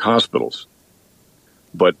Network hospitals.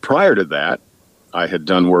 But prior to that, I had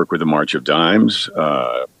done work with the March of Dimes.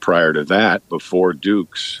 Prior to that, before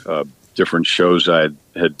Dukes, different shows I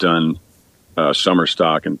had done, summer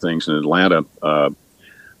stock and things in Atlanta,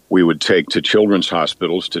 we would take to children's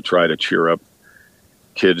hospitals to try to cheer up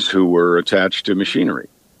kids who were attached to machinery.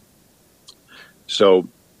 So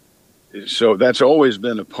that's always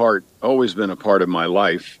been a part of my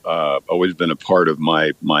life, always been a part of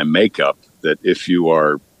my makeup, that if you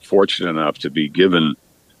are fortunate enough to be given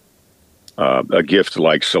a gift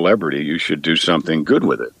like celebrity, you should do something good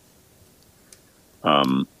with it.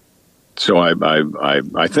 So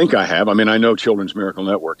I think I have. I mean, I know Children's Miracle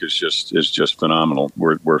Network is just phenomenal.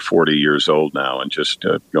 We're 40 years old now and just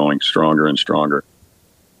going stronger and stronger.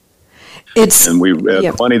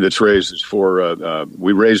 The money that's raised is for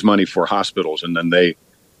we raise money for hospitals, and then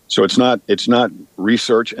so it's not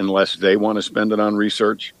research unless they want to spend it on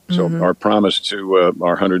research. Mm-hmm. So our promise to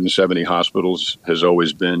our 170 hospitals has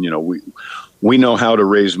always been, we know how to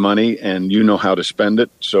raise money and you know how to spend it.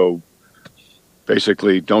 So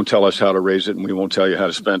basically, don't tell us how to raise it and we won't tell you how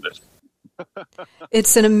to spend it.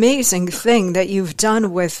 It's an amazing thing that you've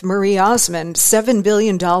done with Marie Osmond. $7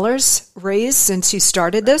 billion raised since you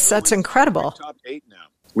started this. That's incredible. We've topped 8 now.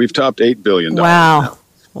 We've topped $8 billion. Wow.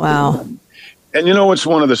 Wow. And what's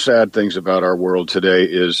one of the sad things about our world today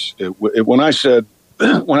is when I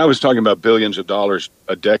was talking about billions of dollars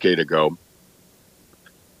a decade ago,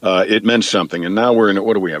 it meant something. And now we're in,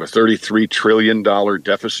 what do we have, a $33 trillion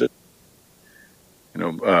deficit?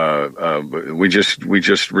 We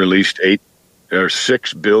just released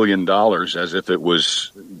 $6 billion as if it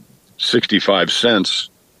was 65 cents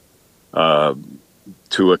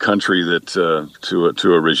to a country that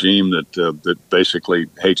to a regime that basically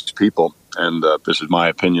hates people, and this is my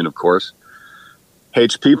opinion, of course,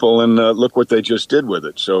 hates people, and look what they just did with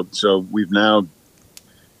it. So we've now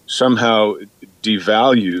somehow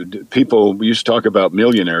devalued people. We used to talk about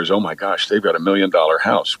millionaires. Oh my gosh, they've got $1 million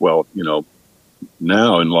house. Well,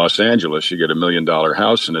 now in Los Angeles, you get $1 million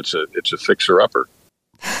house, and it's a fixer-upper.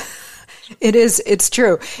 It is. It's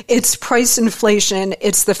true. It's price inflation.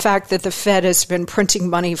 It's the fact that the Fed has been printing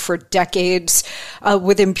money for decades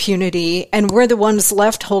with impunity, and we're the ones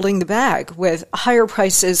left holding the bag with higher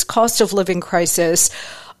prices, cost of living crisis,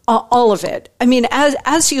 All of it. I mean,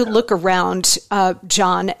 as you look around,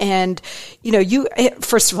 John, and,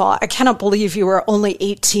 first of all, I cannot believe you were only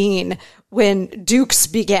 18 when Dukes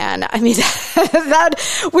began. I mean, that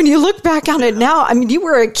when you look back on it now, I mean, you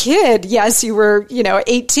were a kid. Yes, you were,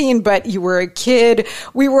 18, but you were a kid.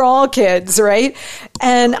 We were all kids, right?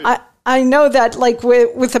 And I know that like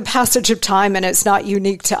with the passage of time, and it's not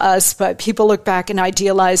unique to us, but people look back and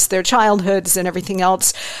idealize their childhoods and everything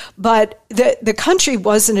else. But the country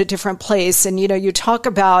was in a different place. And, you talk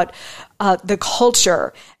about the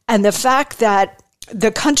culture and the fact that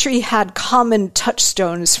the country had common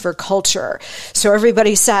touchstones for culture. So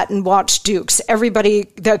everybody sat and watched Dukes.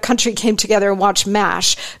 The country came together and watched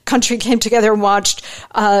MASH. Country came together and watched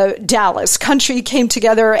Dallas. Country came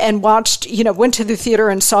together and watched, went to the theater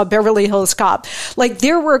and saw Beverly Hills Cop. Like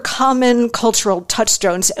there were common cultural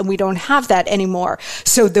touchstones, and we don't have that anymore.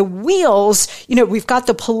 So the wheels, we've got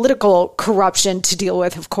the political corruption to deal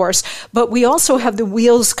with, of course, but we also have the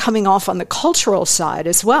wheels coming off on the cultural side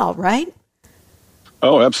as well, right?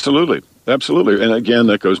 Oh, absolutely. Absolutely. And again,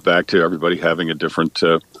 that goes back to everybody having a different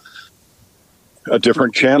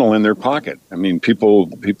channel in their pocket. I mean, people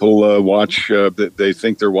watch, they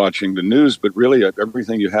think they're watching the news, but really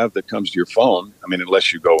everything you have that comes to your phone, I mean,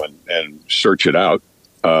 unless you go and search it out.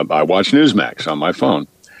 I watch Newsmax on my phone.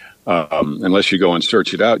 Unless you go and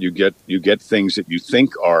search it out, you get things that you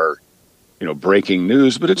think are, breaking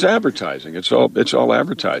news, but it's advertising. It's all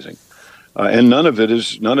advertising. And none of it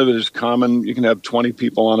is common. You can have 20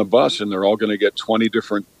 people on a bus, and they're all going to get 20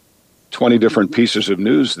 different pieces of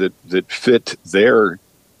news that fit their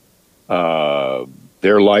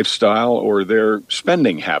lifestyle or their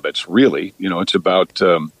spending habits. Really, it's about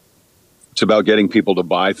getting people to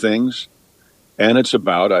buy things, and it's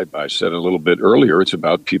about I said a little bit earlier. It's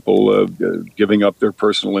about people giving up their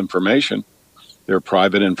personal information, their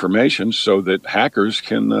private information, so that hackers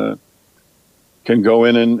can go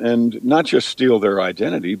in and not just steal their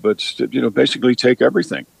identity, but basically take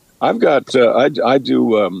everything. I've got I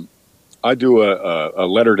do a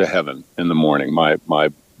letter to heaven in the morning. My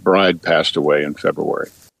bride passed away in February.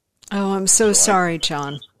 Oh, I'm so sorry,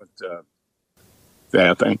 John.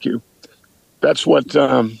 Yeah, thank you. That's what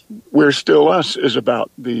 "We're Still Us" is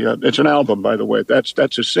about. It's an album, by the way.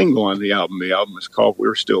 That's a single on the album. The album is called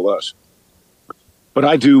 "We're Still Us." But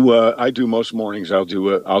I do most mornings. I'll do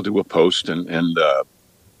a post and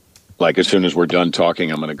like as soon as we're done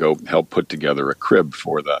talking, I'm going to go help put together a crib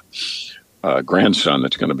for the grandson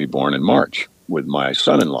that's going to be born in March with my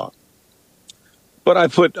son-in-law. But I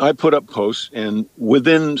put up posts, and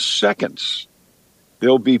within seconds,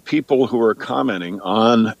 there'll be people who are commenting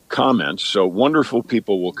on comments. So wonderful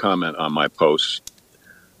people will comment on my posts,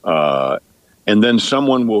 and then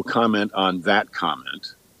someone will comment on that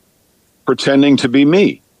comment, pretending to be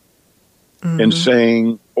me and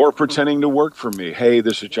saying, or pretending to work for me. Hey,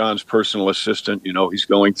 this is John's personal assistant. He's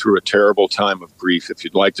going through a terrible time of grief. If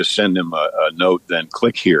you'd like to send him a note, then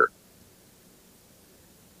click here.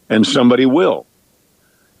 And somebody will.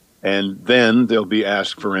 And then they'll be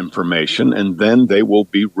asked for information, and then they will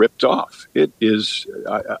be ripped off. It is,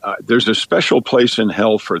 there's a special place in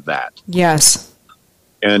hell for that. Yes.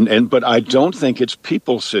 But I don't think it's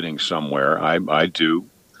people sitting somewhere. I do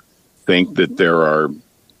think that there are,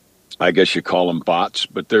 I guess you call them bots,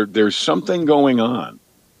 but there's something going on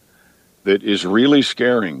that is really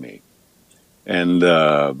scaring me. And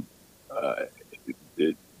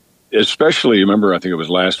especially, remember, I think it was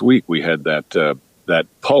last week, we had that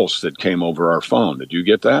pulse that came over our phone. Did you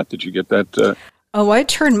get that? Did you get that? Oh, I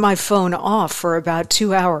turned my phone off for about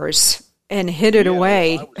 2 hours and hid it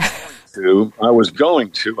away. I was going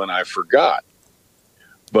to, and I forgot.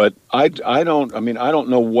 But I don't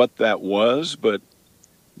know what that was, but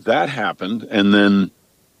that happened. And then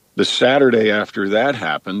the Saturday after that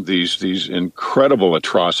happened, these incredible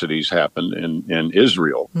atrocities happened in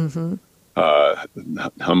Israel. Mm-hmm.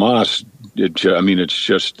 Hamas,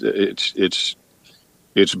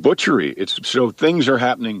 it's butchery. So things are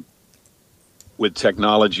happening with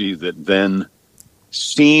technology that then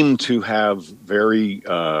seem to have very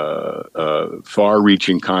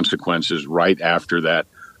far-reaching consequences right after that.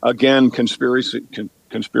 Again, conspiracy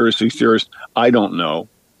theorists, I don't know,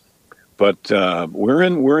 but we're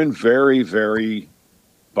in very, very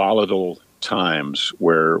volatile times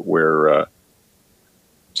where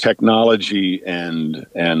technology and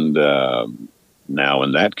now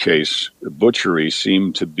in that case butchery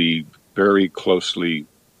seem to be very closely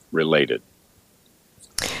related.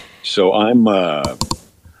 So I'm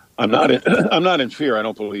not in fear. I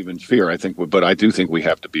don't believe in fear. But I do think we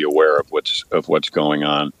have to be aware of what's going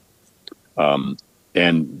on,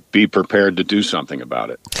 and be prepared to do something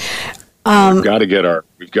about it. We've got to get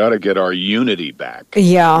our unity back.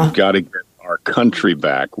 Yeah. We've got to get our country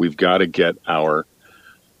back. We've got to get our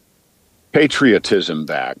patriotism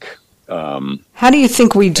back. How do you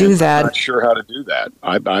think we do that? I'm not sure how to do that.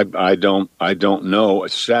 I don't know.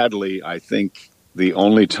 Sadly, I think the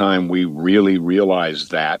only time we really realize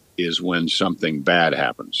that is when something bad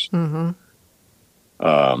happens. Mm-hmm.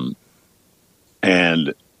 I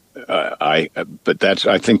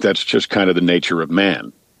think that's just kind of the nature of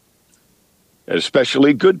man,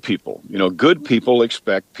 especially good people. Good people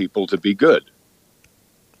expect people to be good,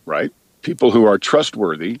 right? People who are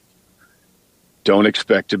trustworthy don't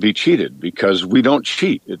expect to be cheated because we don't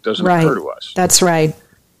cheat. It doesn't occur to us. That's right.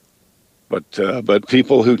 But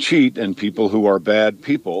people who cheat and people who are bad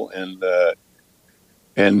people,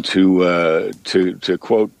 and to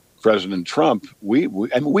quote President Trump, we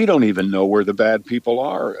don't even know where the bad people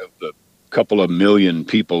are of the couple of million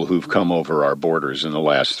people who've come over our borders in the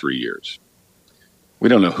last 3 years. We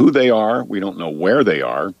don't know who they are. We don't know where they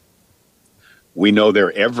are. We know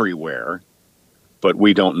they're everywhere, but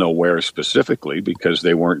we don't know where specifically because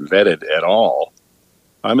they weren't vetted at all.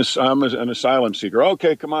 I'm an asylum seeker.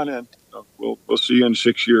 Okay, come on in. We'll see you in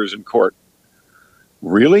 6 years in court.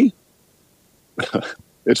 Really?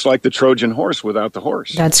 It's like the Trojan horse without the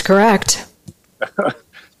horse. That's correct.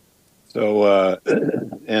 So,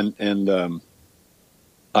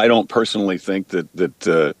 I don't personally think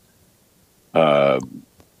that I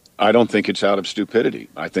don't think it's out of stupidity.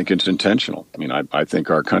 I think it's intentional. I mean, I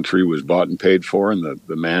think our country was bought and paid for, and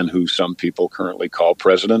the man who some people currently call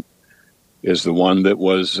president is the one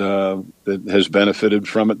that has benefited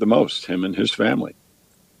from it the most, him and his family.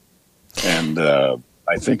 And I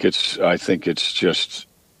think it's just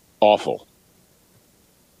awful.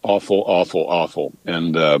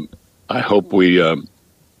 And I hope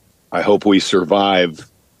we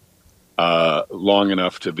survive long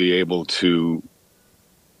enough to be able to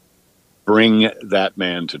bring that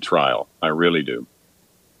man to trial. I really do.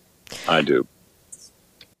 I do.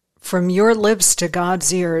 From your lips to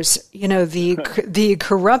God's ears, the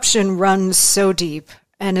corruption runs so deep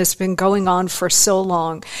and has been going on for so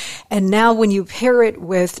long. And now when you pair it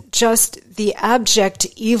with just the abject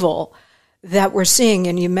evil that we're seeing,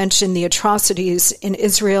 and you mentioned the atrocities in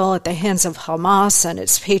Israel at the hands of Hamas and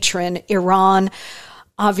its patron, Iran,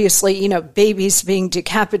 obviously, babies being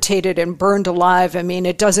decapitated and burned alive. I mean,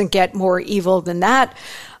 it doesn't get more evil than that.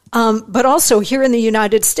 But also here in the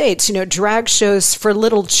United States, drag shows for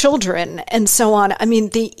little children and so on. I mean,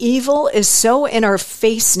 the evil is so in our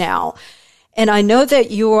face now. And I know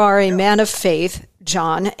that you are a man of faith,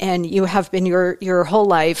 John, and you have been your whole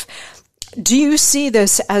life. Do you see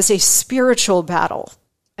this as a spiritual battle?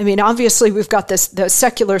 I mean, obviously, we've got the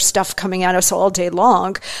secular stuff coming at us all day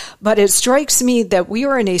long, but it strikes me that we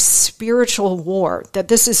are in a spiritual war, that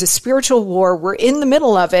this is a spiritual war. We're in the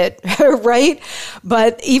middle of it, right?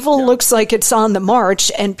 But evil looks like it's on the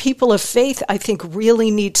march, and people of faith, I think,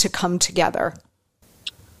 really need to come together.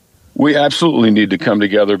 We absolutely need to come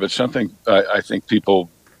together, but something I think people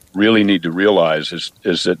really need to realize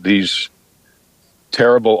is that these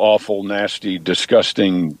terrible, awful, nasty,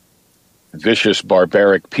 disgusting, vicious,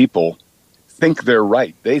 barbaric people think they're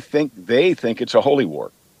right. They think it's a holy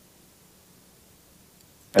war.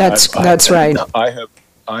 That's right. I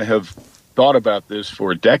have thought about this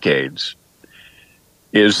for decades.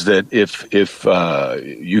 Is that if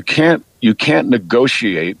you can't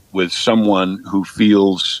negotiate with someone who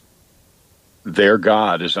feels their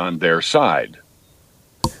God is on their side.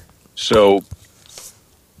 So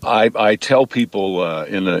I tell people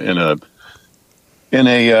in a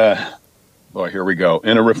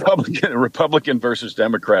Republican versus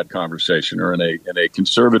Democrat conversation, or in a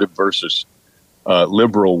conservative versus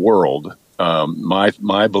liberal world,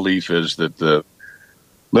 my belief is that the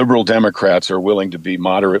liberal Democrats are willing to be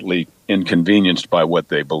moderately inconvenienced by what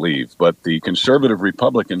they believe, but the conservative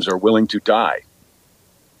Republicans are willing to die.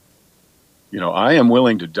 I am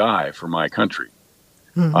willing to die for my country.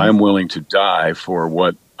 Mm-hmm. I am willing to die for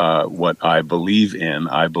what I believe in.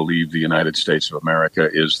 I believe the United States of America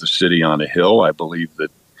is the city on a hill. I believe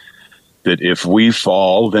that if we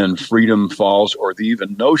fall, then freedom falls, or the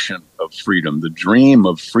even notion of freedom, the dream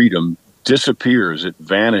of freedom disappears. It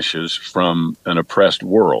vanishes from an oppressed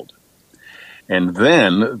world. And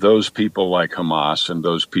then those people like Hamas and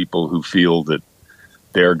those people who feel that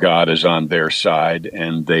their God is on their side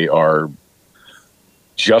and they are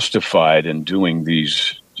justified in doing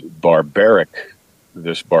this barbaric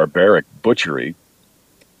butchery,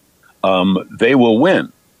 they will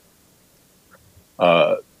win.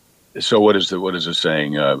 So what is the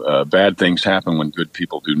saying? Bad things happen when good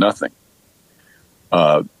people do nothing.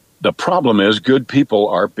 The problem is good people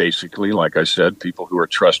are basically, like I said, people who are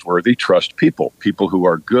trustworthy trust people. People who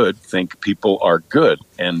are good think people are good.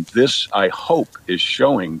 And this, I hope, is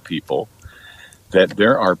showing people that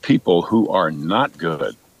there are people who are not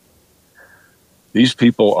good. These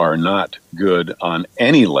people are not good on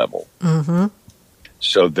any level. Mm-hmm.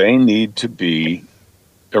 So they need to be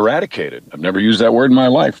eradicated. I've never used that word in my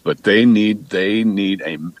life, but they need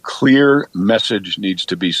a clear message needs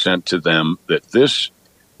to be sent to them that this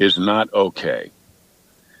is not okay.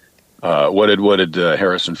 What did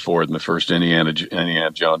Harrison Ford in the first Indiana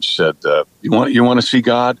Jones said? You want to see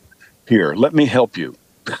God? Here, let me help you.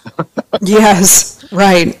 Yes,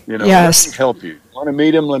 right. Yes, let me help you. Want to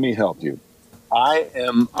meet him? Let me help you. I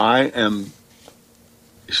am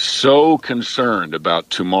so concerned about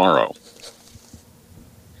tomorrow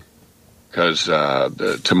because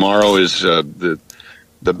tomorrow is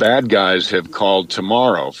the bad guys have called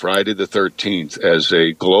tomorrow, Friday the 13th, as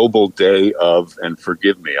a global day of, and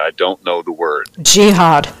forgive me, I don't know the word.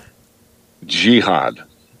 Jihad.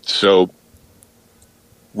 So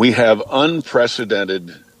we have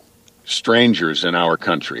unprecedented strangers in our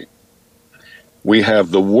country. We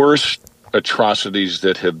have the worst atrocities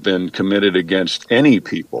that have been committed against any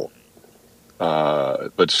people.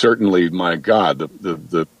 But certainly, my God,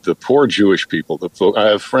 the poor Jewish people. I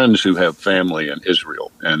have friends who have family in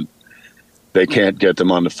Israel, and they can't get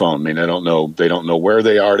them on the phone. I mean, they don't know where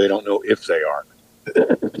they are. They don't know if they are.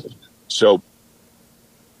 So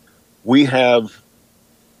we have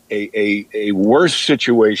a worse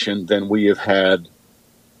situation than we have had.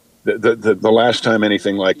 The last time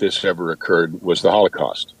anything like this ever occurred was the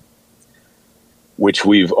Holocaust, which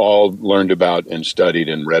we've all learned about and studied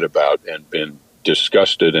and read about and been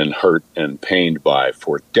disgusted and hurt and pained by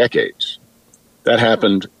for decades. That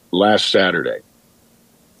happened last Saturday.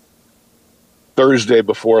 Thursday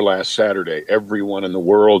before last Saturday, everyone in the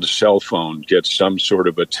world's cell phone gets some sort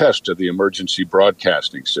of a test of the emergency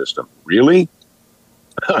broadcasting system. Really?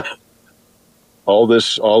 all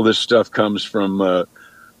this stuff comes from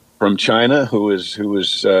China, who is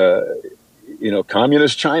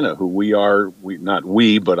communist China, who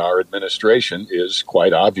but our administration is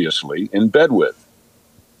quite obviously in bed with.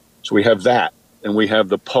 So we have that, and we have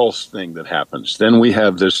the Pulse thing that happens. Then we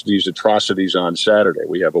have these atrocities on Saturday.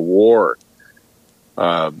 We have a war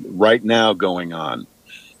right now going on.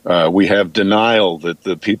 We have denial that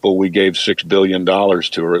the people we gave $6 billion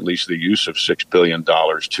to, or at least the use of $6 billion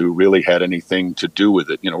to, really had anything to do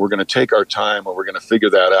with it. We're going to take our time, and we're going to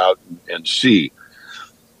figure that out and see.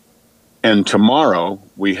 And tomorrow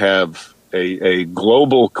we have a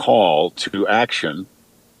global call to action.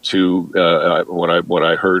 To what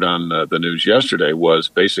I heard on the news yesterday was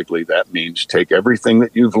basically that means take everything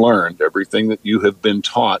that you've learned, everything that you have been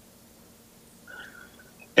taught,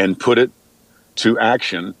 and put it to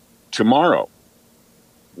action tomorrow,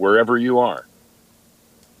 wherever you are.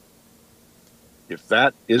 If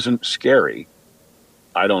that isn't scary,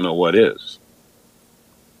 I don't know what is.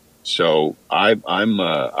 So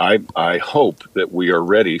I hope that we are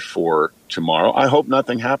ready for tomorrow. I hope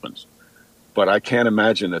nothing happens, but I can't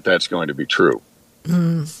imagine that that's going to be true.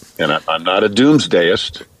 Mm. And I'm not a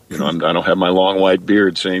doomsdayist. I don't have my long white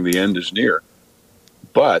beard saying the end is near,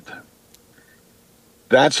 but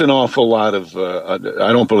that's an awful lot of. I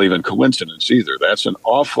don't believe in coincidence either. That's an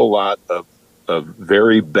awful lot of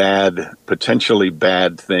very bad, potentially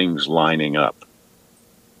bad things lining up.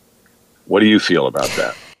 What do you feel about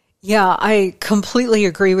that? Yeah, I completely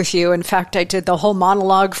agree with you. In fact, I did the whole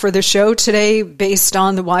monologue for the show today based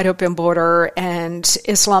on the wide open border and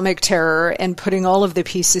Islamic terror and putting all of the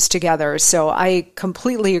pieces together. So I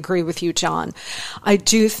completely agree with you, John. I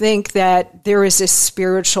do think that there is a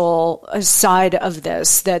spiritual side of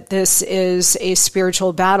this, that this is a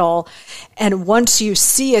spiritual battle. And once you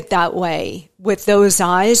see it that way, with those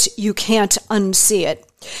eyes, you can't unsee it.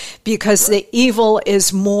 Because the evil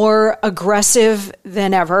is more aggressive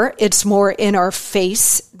than ever. It's more in our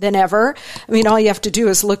face than ever. I mean, all you have to do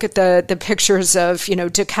is look at the pictures of,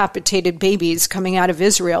 decapitated babies coming out of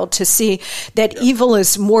Israel to see that evil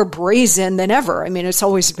is more brazen than ever. I mean, it's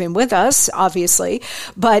always been with us, obviously,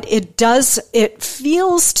 but it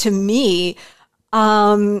feels to me,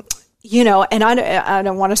 and I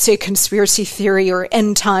don't want to say conspiracy theory or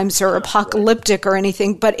end times or apocalyptic or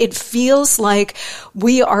anything, but it feels like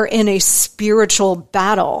we are in a spiritual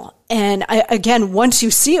battle. And again, once you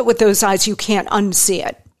see it with those eyes, you can't unsee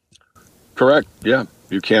it. Correct. Yeah,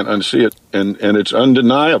 you can't unsee it. And it's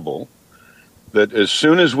undeniable that as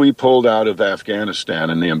soon as we pulled out of Afghanistan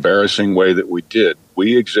in the embarrassing way that we did,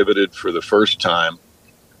 we exhibited for the first time.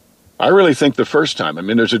 I really think the first time. I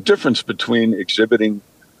mean, there's a difference between exhibiting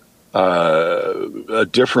a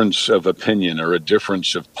difference of opinion or a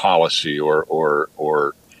difference of policy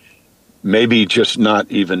or maybe just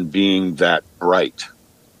not even being that bright.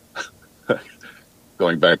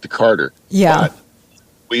 Going back to Carter. Yeah.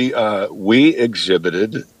 But we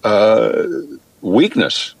exhibited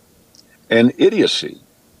weakness and idiocy.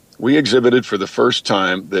 We exhibited for the first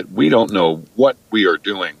time that we don't know what we are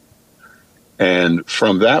doing. And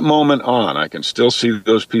from that moment on, I can still see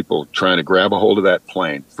those people trying to grab a hold of that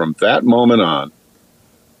plane. From that moment on,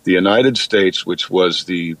 the United States, which was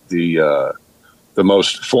the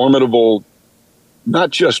most formidable,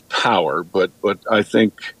 not just power, but I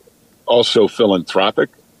think also philanthropic,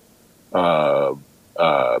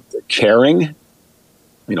 caring.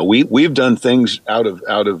 You know, we've done things out of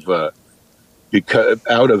a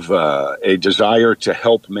desire to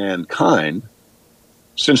help mankind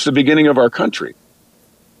since the beginning of our country,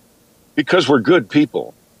 because we're good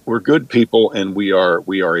people. We're good people, and we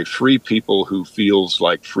are a free people who feels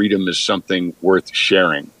like freedom is something worth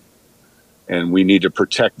sharing, and we need to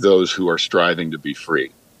protect those who are striving to be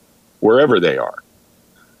free, wherever they are,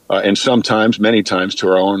 and sometimes, many times, to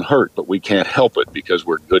our own hurt. But we can't help it because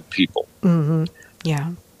we're good people. Mm-hmm.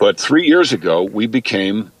 Yeah. But 3 years ago, we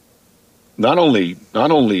became not only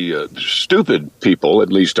stupid people,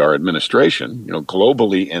 at least our administration, you know,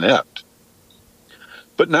 globally inept,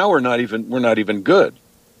 but now we're not even good.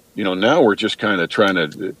 You know, now we're just kind of trying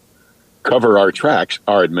to cover our tracks.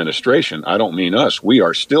 Our administration, I don't mean us, we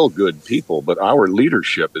are still good people, but our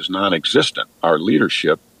leadership is non-existent. Our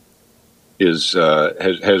leadership is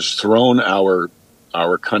has thrown our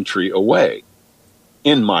country away,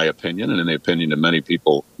 in my opinion, and in the opinion of many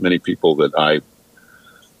people that I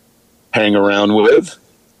hang around with.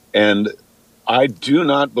 And I do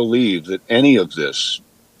not believe that any of this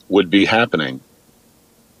would be happening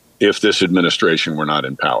if this administration were not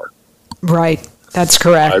in power. Right. That's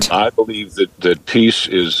correct. I believe that peace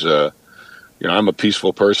is, I'm a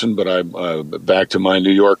peaceful person, but I'm back to my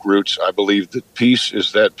New York roots. I believe that peace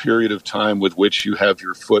is that period of time with which you have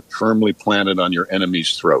your foot firmly planted on your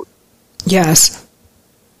enemy's throat. Yes.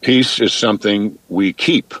 Peace is something we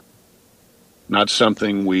keep, not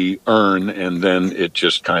something we earn and then it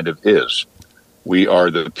just kind of is. We are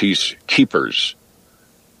the peacekeepers,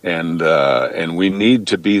 and we need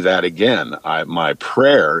to be that again. My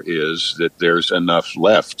prayer is that there's enough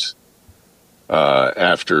left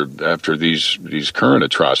after these current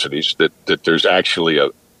atrocities that there's actually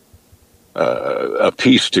a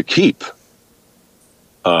peace to keep.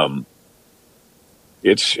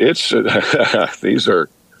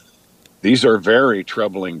 These are very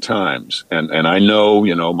troubling times, and I know,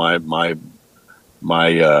 you know, my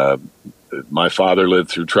father lived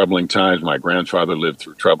through troubling times, my grandfather lived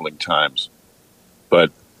through troubling times,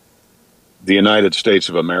 but the United States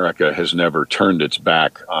of America has never turned its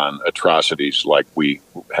back on atrocities like we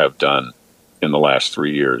have done in the last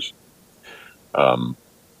 3 years.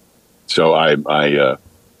 So I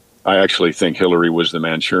actually think Hillary was the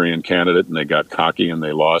Manchurian candidate, and they got cocky and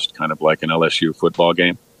they lost, kind of like an LSU football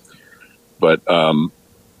game. But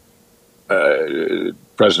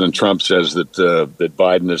President Trump says that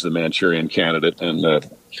Biden is the Manchurian candidate, and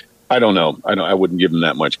I don't know. I wouldn't give him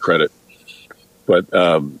that much credit. But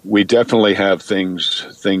we definitely have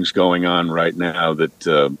things going on right now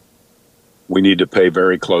that we need to pay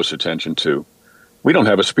very close attention to. We don't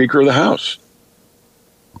have a Speaker of the House,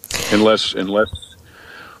 unless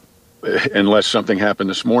something happened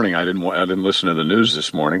this morning. I didn't listen to the news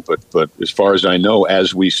this morning, but as far as I know,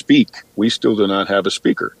 as we speak, we still do not have a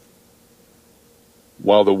speaker.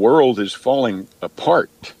 While the world is falling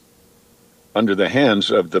apart under the hands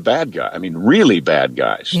of the bad guy, I mean, really bad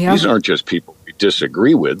guys. Yeah. These aren't just people we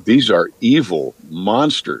disagree with. These are evil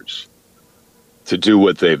monsters to do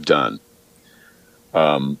what they've done.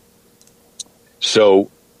 So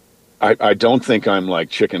I don't think I'm like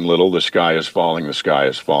Chicken Little, the sky is falling, the sky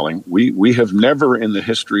is falling. We have never in the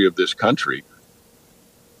history of this country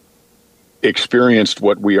experienced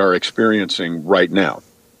what we are experiencing right now.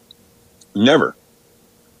 Never.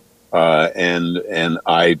 And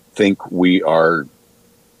I think we are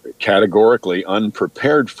categorically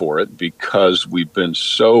unprepared for it because we've been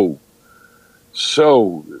so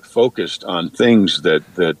focused on things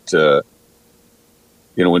that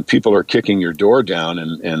when people are kicking your door down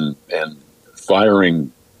and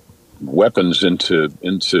firing weapons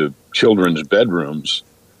into children's bedrooms,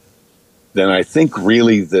 then I think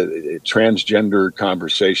really the transgender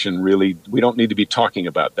conversation, really, we don't need to be talking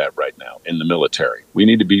about that right now in the military. We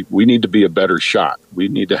need to be a better shot. We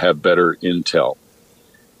need to have better intel.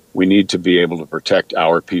 We need to be able to protect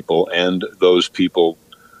our people and those people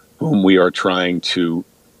whom we are trying to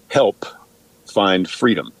help find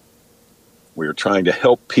freedom. We are trying to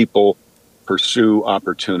help people pursue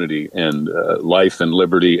opportunity and life and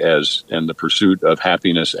liberty and the pursuit of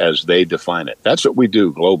happiness as they define it. That's what we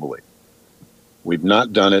do globally. We've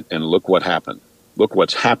not done it, and look what happened. Look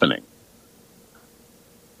what's happening.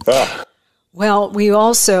 Well, we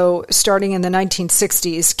also, starting in the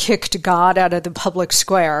 1960s, kicked God out of the public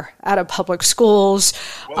square, out of public schools,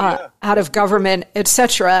 out of government,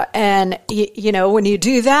 etc. And, when you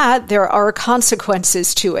do that, there are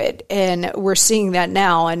consequences to it. And we're seeing that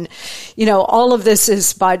now. And, all of this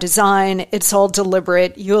is by design. It's all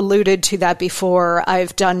deliberate. You alluded to that before.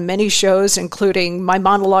 I've done many shows, including my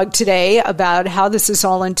monologue today, about how this is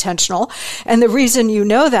all intentional. And the reason you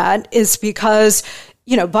know that is because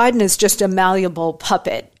Biden is just a malleable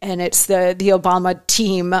puppet, and it's the Obama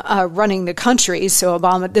team running the country. So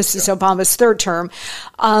this is Obama's third term.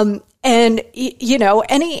 And,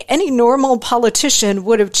 any normal politician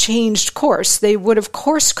would have changed course. They would have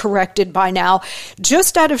course corrected by now,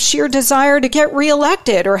 just out of sheer desire to get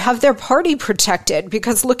reelected or have their party protected.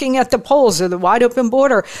 Because looking at the polls of the wide open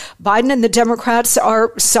border, Biden and the Democrats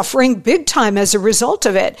are suffering big time as a result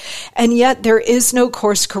of it. And yet there is no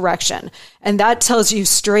course correction. And that tells you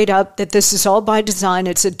straight up that this is all by design.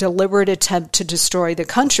 It's a deliberate attempt to destroy the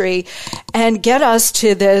country and get us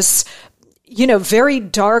to this very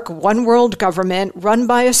dark one world government run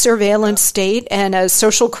by a surveillance state and a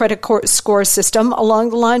social credit score system along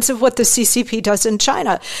the lines of what the CCP does in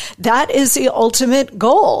China. That is the ultimate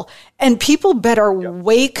goal. And people better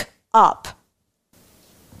wake up.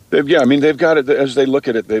 They've got it, as they look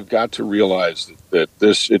at it, they've got to realize that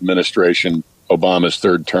this administration, Obama's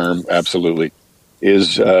third term, absolutely,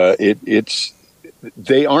 is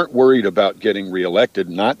they aren't worried about getting reelected,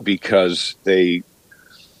 not because they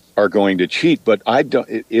are going to cheat, but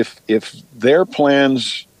if their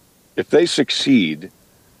plans, if they succeed,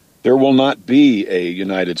 there will not be a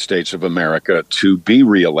United States of America to be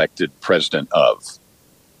reelected president of.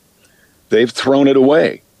 They've thrown it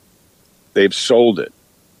away. They've sold it.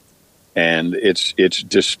 And it's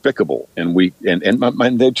despicable. And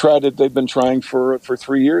they've been trying for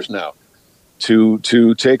 3 years now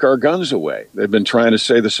to take our guns away. They've been trying to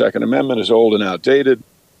say the Second Amendment is old and outdated.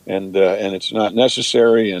 And it's not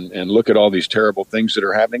necessary, and look at all these terrible things that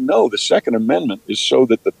are happening. No, the Second Amendment is so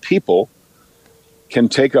that the people can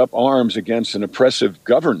take up arms against an oppressive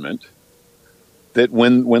government that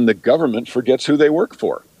when the government forgets who they work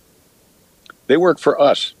for. They work for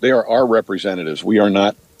us. They are our representatives. We are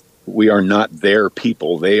not their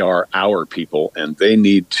people. They are our people, and they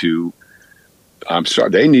need to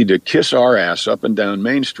kiss our ass up and down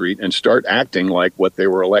Main Street and start acting like what they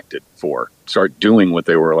were elected for. Start doing what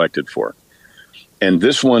they were elected for. And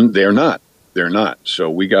this one, they're not. So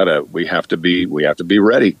we have to be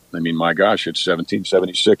ready. I mean, my gosh, it's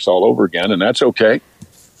 1776 all over again, and that's okay.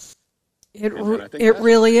 It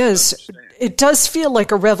really is. It does feel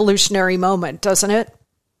like a revolutionary moment, doesn't it?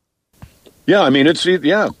 Yeah, I mean, this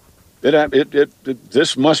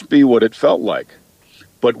must be what it felt like.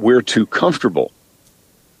 But we're too comfortable.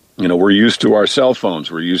 We're used to our cell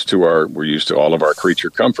phones. We're used to all of our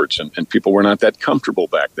creature comforts, and people were not that comfortable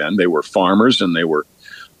back then. They were farmers and they were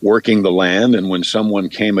working the land. And when someone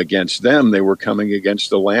came against them, they were coming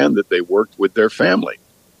against the land that they worked with their family.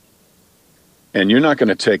 And you're not going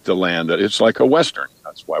to take the land it's like a Western.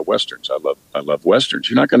 That's why Westerns. I love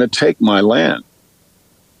Westerns. You're not going to take my land.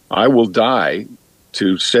 I will die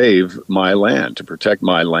to save my land, to protect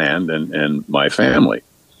my land and my family.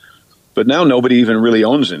 But now nobody even really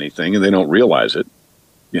owns anything, and they don't realize it,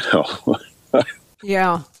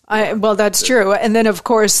 Yeah, well, that's true. And then, of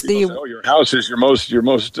course, your house is your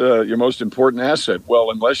most important asset.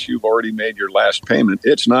 Well, unless you've already made your last payment,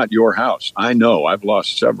 it's not your house. I know. I've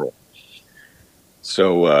lost several.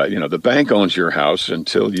 So the bank owns your house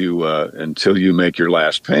until you make your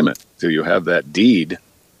last payment, until you have that deed.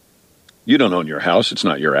 You don't own your house. It's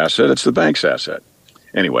not your asset. It's the bank's asset.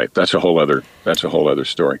 Anyway, that's a whole other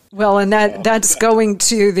story. Well, and that's going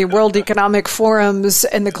to the World Economic Forum's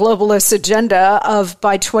and the globalist agenda of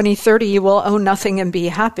by 2030 you will own nothing and be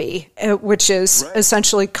happy, which is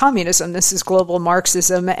essentially communism. This is global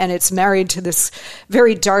Marxism, and it's married to this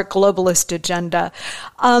very dark globalist agenda.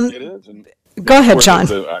 It is. Go ahead, John.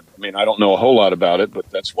 I don't know a whole lot about it, but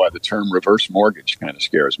that's why the term reverse mortgage kind of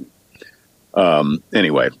scares me.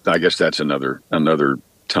 Anyway, I guess that's another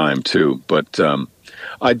time too. But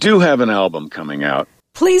I do have an album coming out.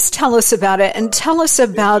 Please tell us about it, and tell us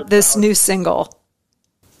about this new single.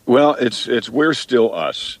 Well, it's We're Still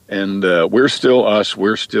Us, and we're still us,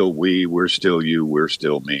 we're still we, we're still you, we're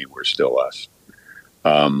still me, we're still us.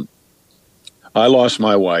 I lost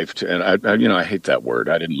my wife, and I hate that word.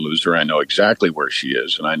 I didn't lose her. I know exactly where she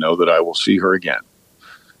is, and I know that I will see her again.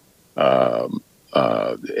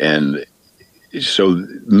 And so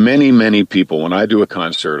many people, when I do a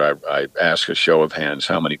concert, I ask a show of hands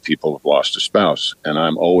how many people have lost a spouse, and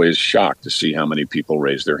I'm always shocked to see how many people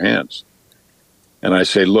raise their hands. And I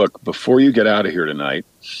say, look, before you get out of here tonight,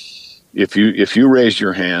 if you raised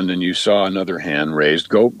your hand and you saw another hand raised,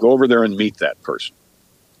 go over there and meet that person.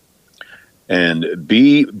 And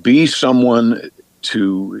be someone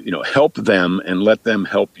to help them and let them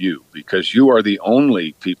help you, because you are the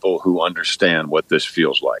only people who understand what this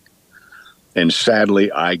feels like. And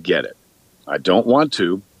sadly, I get it. I don't want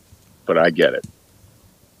to, but I get it.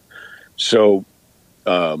 So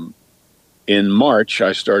in March,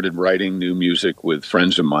 I started writing new music with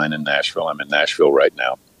friends of mine in Nashville. I'm in Nashville right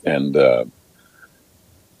now. And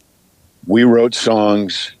we wrote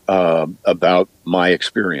songs about my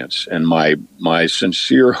experience, and my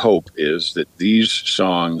sincere hope is that these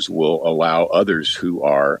songs will allow others who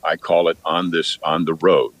are, I call it, on the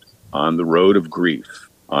road of grief,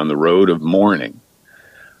 on the road of mourning.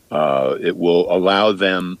 It will allow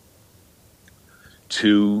them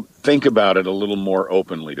to think about it a little more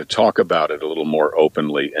openly, to talk about it a little more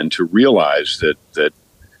openly, and to realize that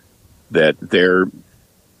their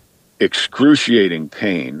excruciating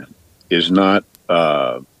pain is not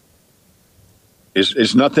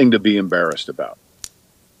is nothing to be embarrassed about.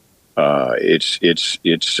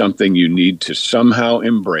 It's something you need to somehow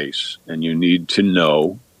embrace, and you need to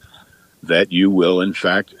know that you will in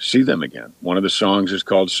fact see them again. One of the songs is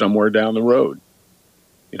called "Somewhere Down the Road."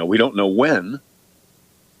 We don't know when,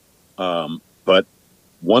 but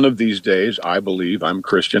one of these days, I believe, I'm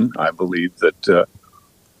Christian, I believe that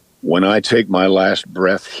when I take my last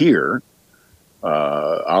breath here,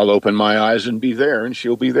 I'll open my eyes and be there, and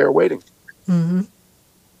she'll be there waiting. Mm-hmm.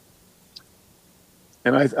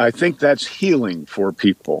 And I think that's healing for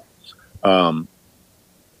people. I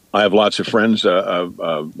have lots of friends.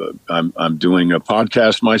 I'm doing a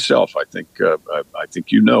podcast myself. I think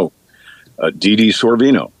Dee Dee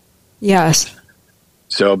Sorvino. Yes.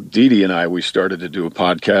 So Dee Dee and I, we started to do a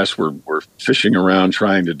podcast. We're fishing around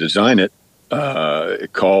trying to design it,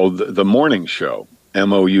 called The Morning Show.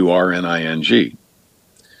 MOURNING,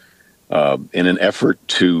 in an effort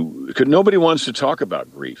because nobody wants to talk about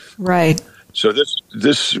grief. Right. So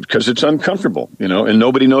this, because it's uncomfortable, and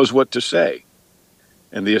nobody knows what to say.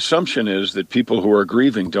 And the assumption is that people who are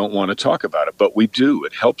grieving don't want to talk about it, but we do.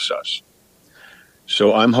 It helps us.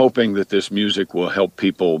 So I'm hoping that this music will help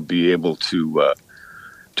people be able to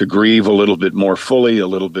grieve a little bit more fully, a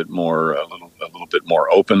little bit more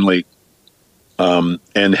openly.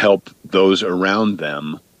 And help those around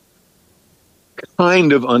them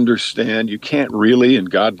kind of understand. You can't really, and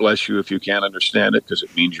God bless you if you can't understand it, because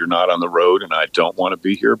it means you're not on the road, and I don't want to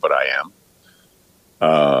be here, but I am.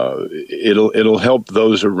 It'll help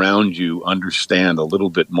those around you understand a little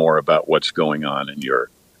bit more about what's going on in your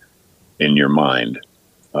mind,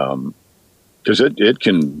 because it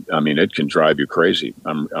can drive you crazy.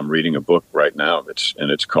 I'm reading a book right now.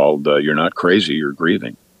 It's called "You're Not Crazy, You're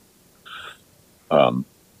Grieving."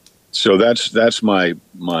 So that's my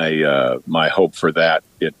hope for that.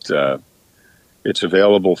 It's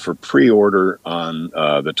available for pre-order on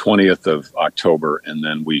the 20th of October, and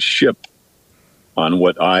then we ship on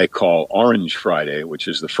what I call Orange Friday, which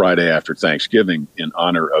is the Friday after Thanksgiving, in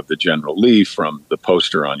honor of the General Lee from the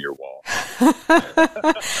poster on your wall.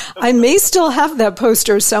 I may still have that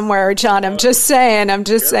poster somewhere, John. I'm just saying.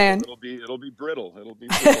 It'll be brittle.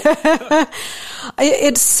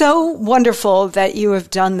 It's so wonderful that you have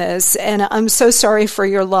done this, and I'm so sorry for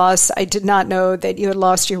your loss. I did not know that you had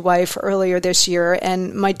lost your wife earlier this year,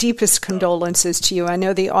 and my deepest condolences to you. I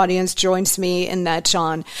know the audience joins me in that,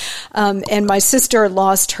 John. And my sister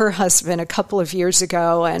lost her husband a couple of years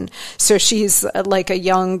ago, and so she's like a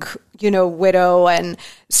young widow. And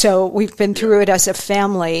so we've been through it as a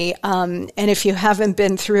family. And if you haven't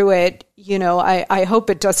been through it, I hope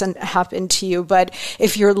it doesn't happen to you. But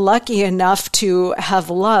if you're lucky enough to have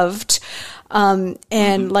loved,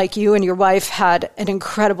 and like you and your wife had an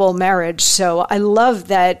incredible marriage. So I love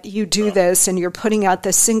that you do this and you're putting out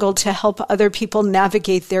this single to help other people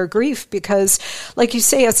navigate their grief, because like you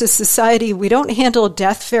say, as a society, we don't handle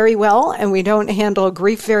death very well and we don't handle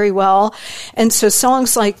grief very well. And so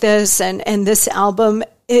songs like this and this album,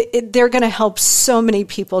 they're going to help so many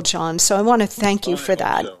people, John. So I want to thank you for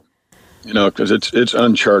that. Because it's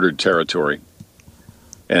uncharted territory.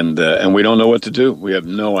 And we don't know what to do. We have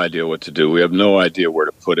no idea what to do. We have no idea where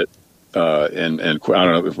to put it. And I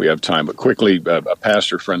don't know if we have time, but quickly, a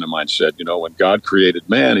pastor friend of mine said, when God created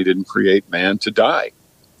man, he didn't create man to die.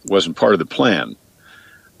 wasn't part of the plan.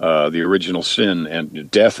 The original sin and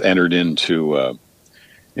death entered into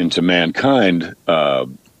mankind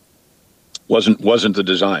wasn't the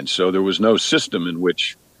design. So there was no system in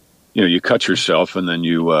which you cut yourself and then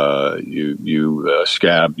you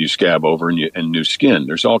scab over and new skin.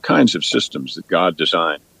 There's all kinds of systems that God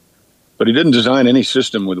designed, but He didn't design any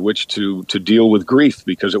system with which to deal with grief,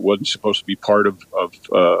 because it wasn't supposed to be part of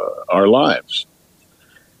our lives.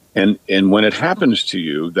 And when it happens to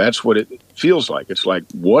you, that's what it feels like. It's like,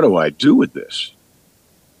 what do I do with this?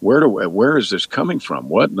 Where is this coming from?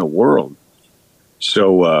 What in the world?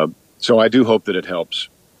 So I do hope that it helps.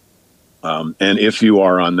 And if you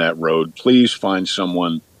are on that road, please find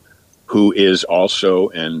someone who is also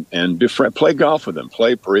and befriend, play golf with them,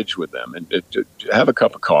 play bridge with them, and have a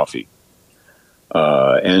cup of coffee.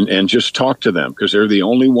 And just talk to them, because they're the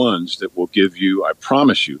only ones that will give you, I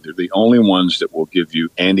promise you, they're the only ones that will give you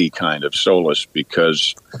any kind of solace,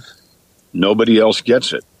 because nobody else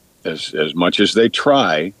gets it. As much as they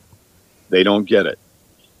try, they don't get it.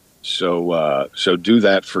 So do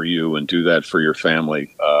that for you and do that for your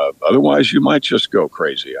family. Otherwise, you might just go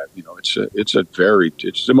crazy. It's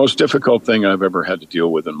the most difficult thing I've ever had to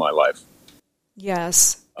deal with in my life.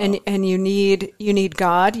 Yes. And you need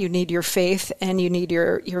God, you need your faith, and you need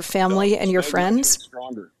your family and your friends.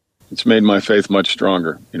 It's made my faith much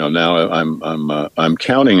stronger. Now I'm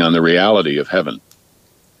counting on the reality of heaven.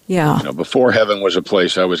 Yeah. Before, heaven was a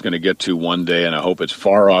place I was going to get to one day, and I hope it's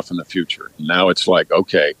far off in the future. Now it's like,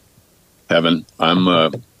 okay, heaven, I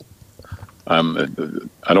don't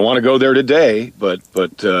want to go there today, but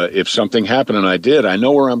if something happened and I did, I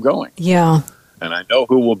know where I'm going. Yeah. And I know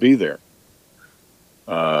who will be there.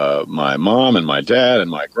 My mom and my dad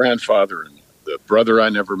and my grandfather and the brother I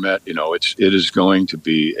never met. It is going to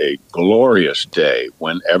be a glorious day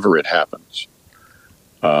whenever it happens.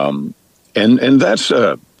 And that's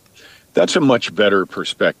a much better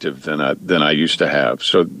perspective than I used to have.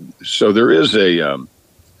 So there is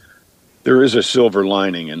a silver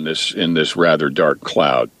lining in this rather dark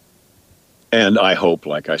cloud. And I hope,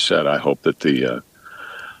 like I said, that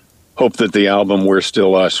the album "We're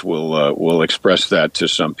Still Us" will express that to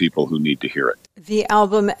some people who need to hear it. The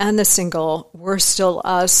album and the single "We're Still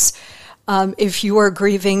Us." If you are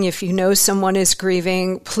grieving, if you know someone is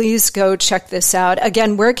grieving, please go check this out.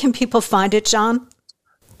 Again, where can people find it, John?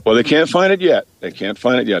 Well, they can't find it yet. So you're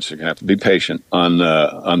going to have to be patient. On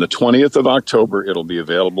the 20th of October, it'll be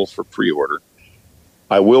available for pre-order.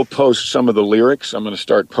 I will post some of the lyrics. I'm going to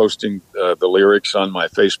start posting the lyrics on my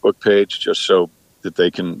Facebook page, just so that they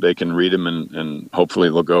can read them, and hopefully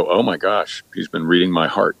they'll go, oh my gosh, he's been reading my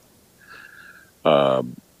heart.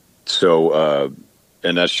 And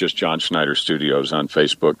that's just John Schneider Studios on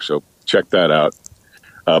Facebook. So check that out.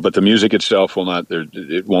 But the music itself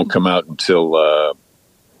it won't come out until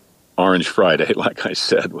Orange Friday, like I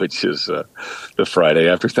said, which is the Friday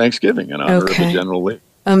after Thanksgiving in honor of the General Lee.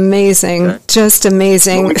 Amazing. Okay. Just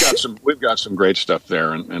amazing. So we've got some great stuff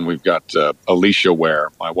there, and we've got Alicia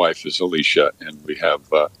Ware. My wife is Alicia, and we have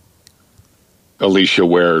Alicia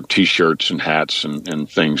Ware T-shirts and hats and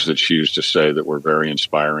things that she used to say that were very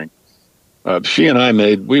inspiring. She and I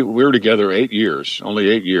we were together 8 years, only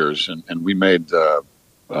 8 years, and we made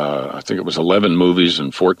I think it was 11 movies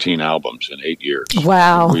and 14 albums in 8 years.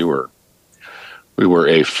 Wow. And we were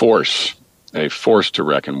a force to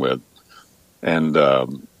reckon with.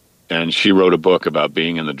 And she wrote a book about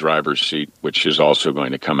being in the driver's seat, which is also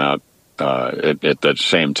going to come out at that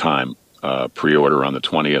same time, pre-order on the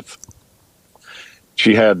 20th.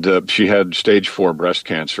 She had stage 4 breast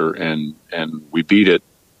cancer, and we beat it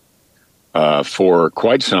for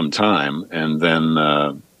quite some time, and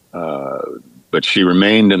then but she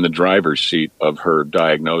remained in the driver's seat of her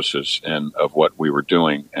diagnosis and of what we were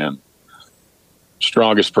doing, and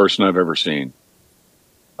strongest person I've ever seen.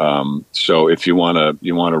 So if you want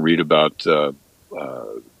to read about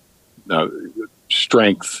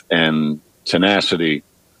strength and tenacity,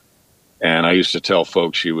 and I used to tell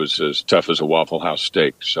folks she was as tough as a Waffle House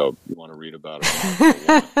steak. So you want to read about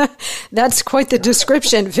her. That's quite the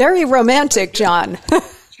description. Very romantic, John.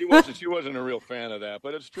 She wasn't a real fan of that,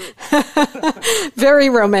 but it's true. Very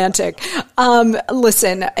romantic.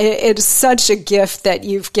 Listen, it's such a gift that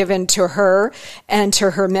you've given to her and to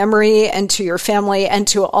her memory and to your family and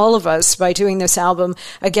to all of us by doing this album.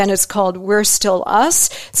 Again, it's called We're Still Us.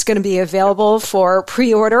 It's going to be available for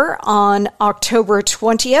pre-order on October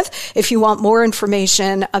 20th. If you want more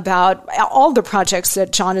information about all the projects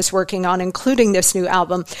that John is working on, including this new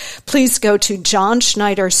album, please go to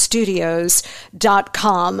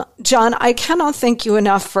johnschneiderstudios.com. John, I cannot thank you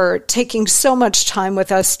enough for taking so much time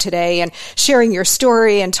with us today and sharing your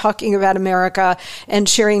story and talking about America and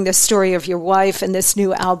sharing the story of your wife and this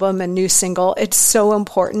new album and new single. It's so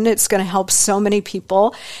important. It's going to help so many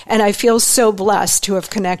people. And I feel so blessed to have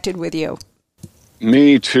connected with you.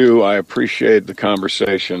 Me too. I appreciate the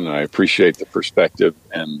conversation. I appreciate the perspective.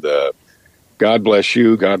 And God bless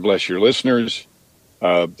you. God bless your listeners.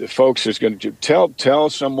 Folks, is going to tell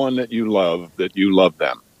someone that you love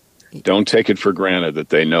them. Don't take it for granted that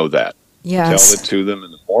they know that. Yes. Tell it to them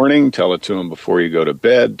in the morning. Tell it to them before you go to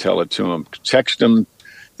bed. Tell it to them. Text them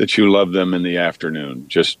that you love them in the afternoon.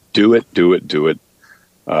 Just do it. Do it. Do it.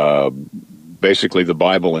 Basically, the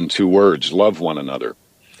Bible in 2 words: love one another.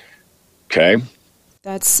 Okay.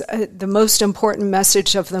 That's the most important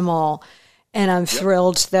message of them all. And I'm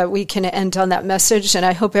thrilled that we can end on that message. And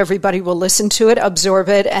I hope everybody will listen to it, absorb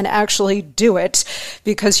it, and actually do it,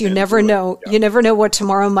 because you never know. You never know what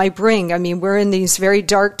tomorrow might bring. I mean, we're in these very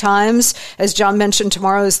dark times. As John mentioned,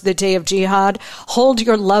 tomorrow is the day of Jihad. Hold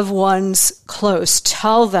your loved ones close.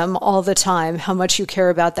 Tell them all the time how much you care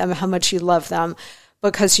about them, how much you love them,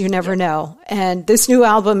 because you never know. And this new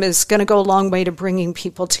album is going to go a long way to bringing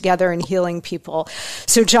people together and healing people.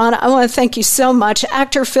 So, John, I want to thank you so much.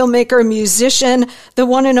 Actor, filmmaker, musician, the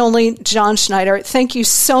one and only John Schneider. Thank you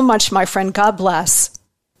so much, my friend. God bless.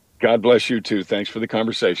 God bless you, too. Thanks for the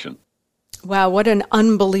conversation. Wow, what an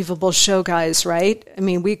unbelievable show, guys, right? I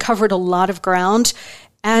mean, we covered a lot of ground,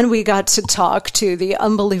 and we got to talk to the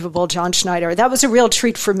unbelievable John Schneider. That was a real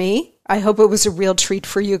treat for me. I hope it was a real treat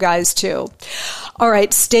for you guys, too. All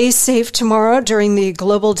right, stay safe tomorrow during the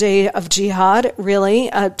Global Day of Jihad.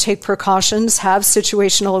 Really, take precautions, have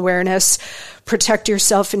situational awareness, protect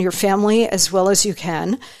yourself and your family as well as you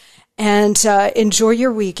can, and enjoy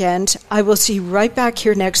your weekend. I will see you right back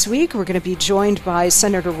here next week. We're going to be joined by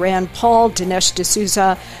Senator Rand Paul, Dinesh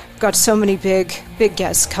D'Souza. We've got so many big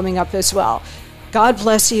guests coming up as well. God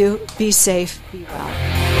bless you. Be safe. Be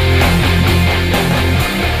well.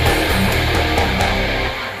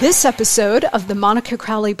 This episode of the Monica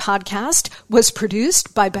Crowley podcast was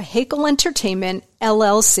produced by Behakel Entertainment,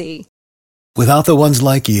 LLC. Without the ones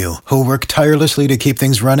like you, who work tirelessly to keep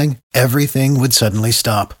things running, everything would suddenly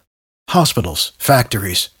stop. Hospitals,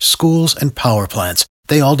 factories, schools, and power plants,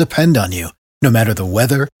 they all depend on you. No matter the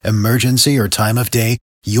weather, emergency, or time of day,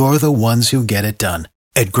 you're the ones who get it done.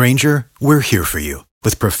 At Grainger, we're here for you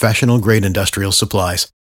with professional-grade industrial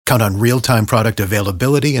supplies. Count on real-time product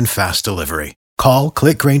availability and fast delivery. Call,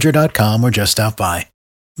 click Grainger.com, or just stop by.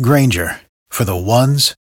 Grainger, for the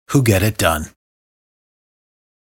ones who get it done.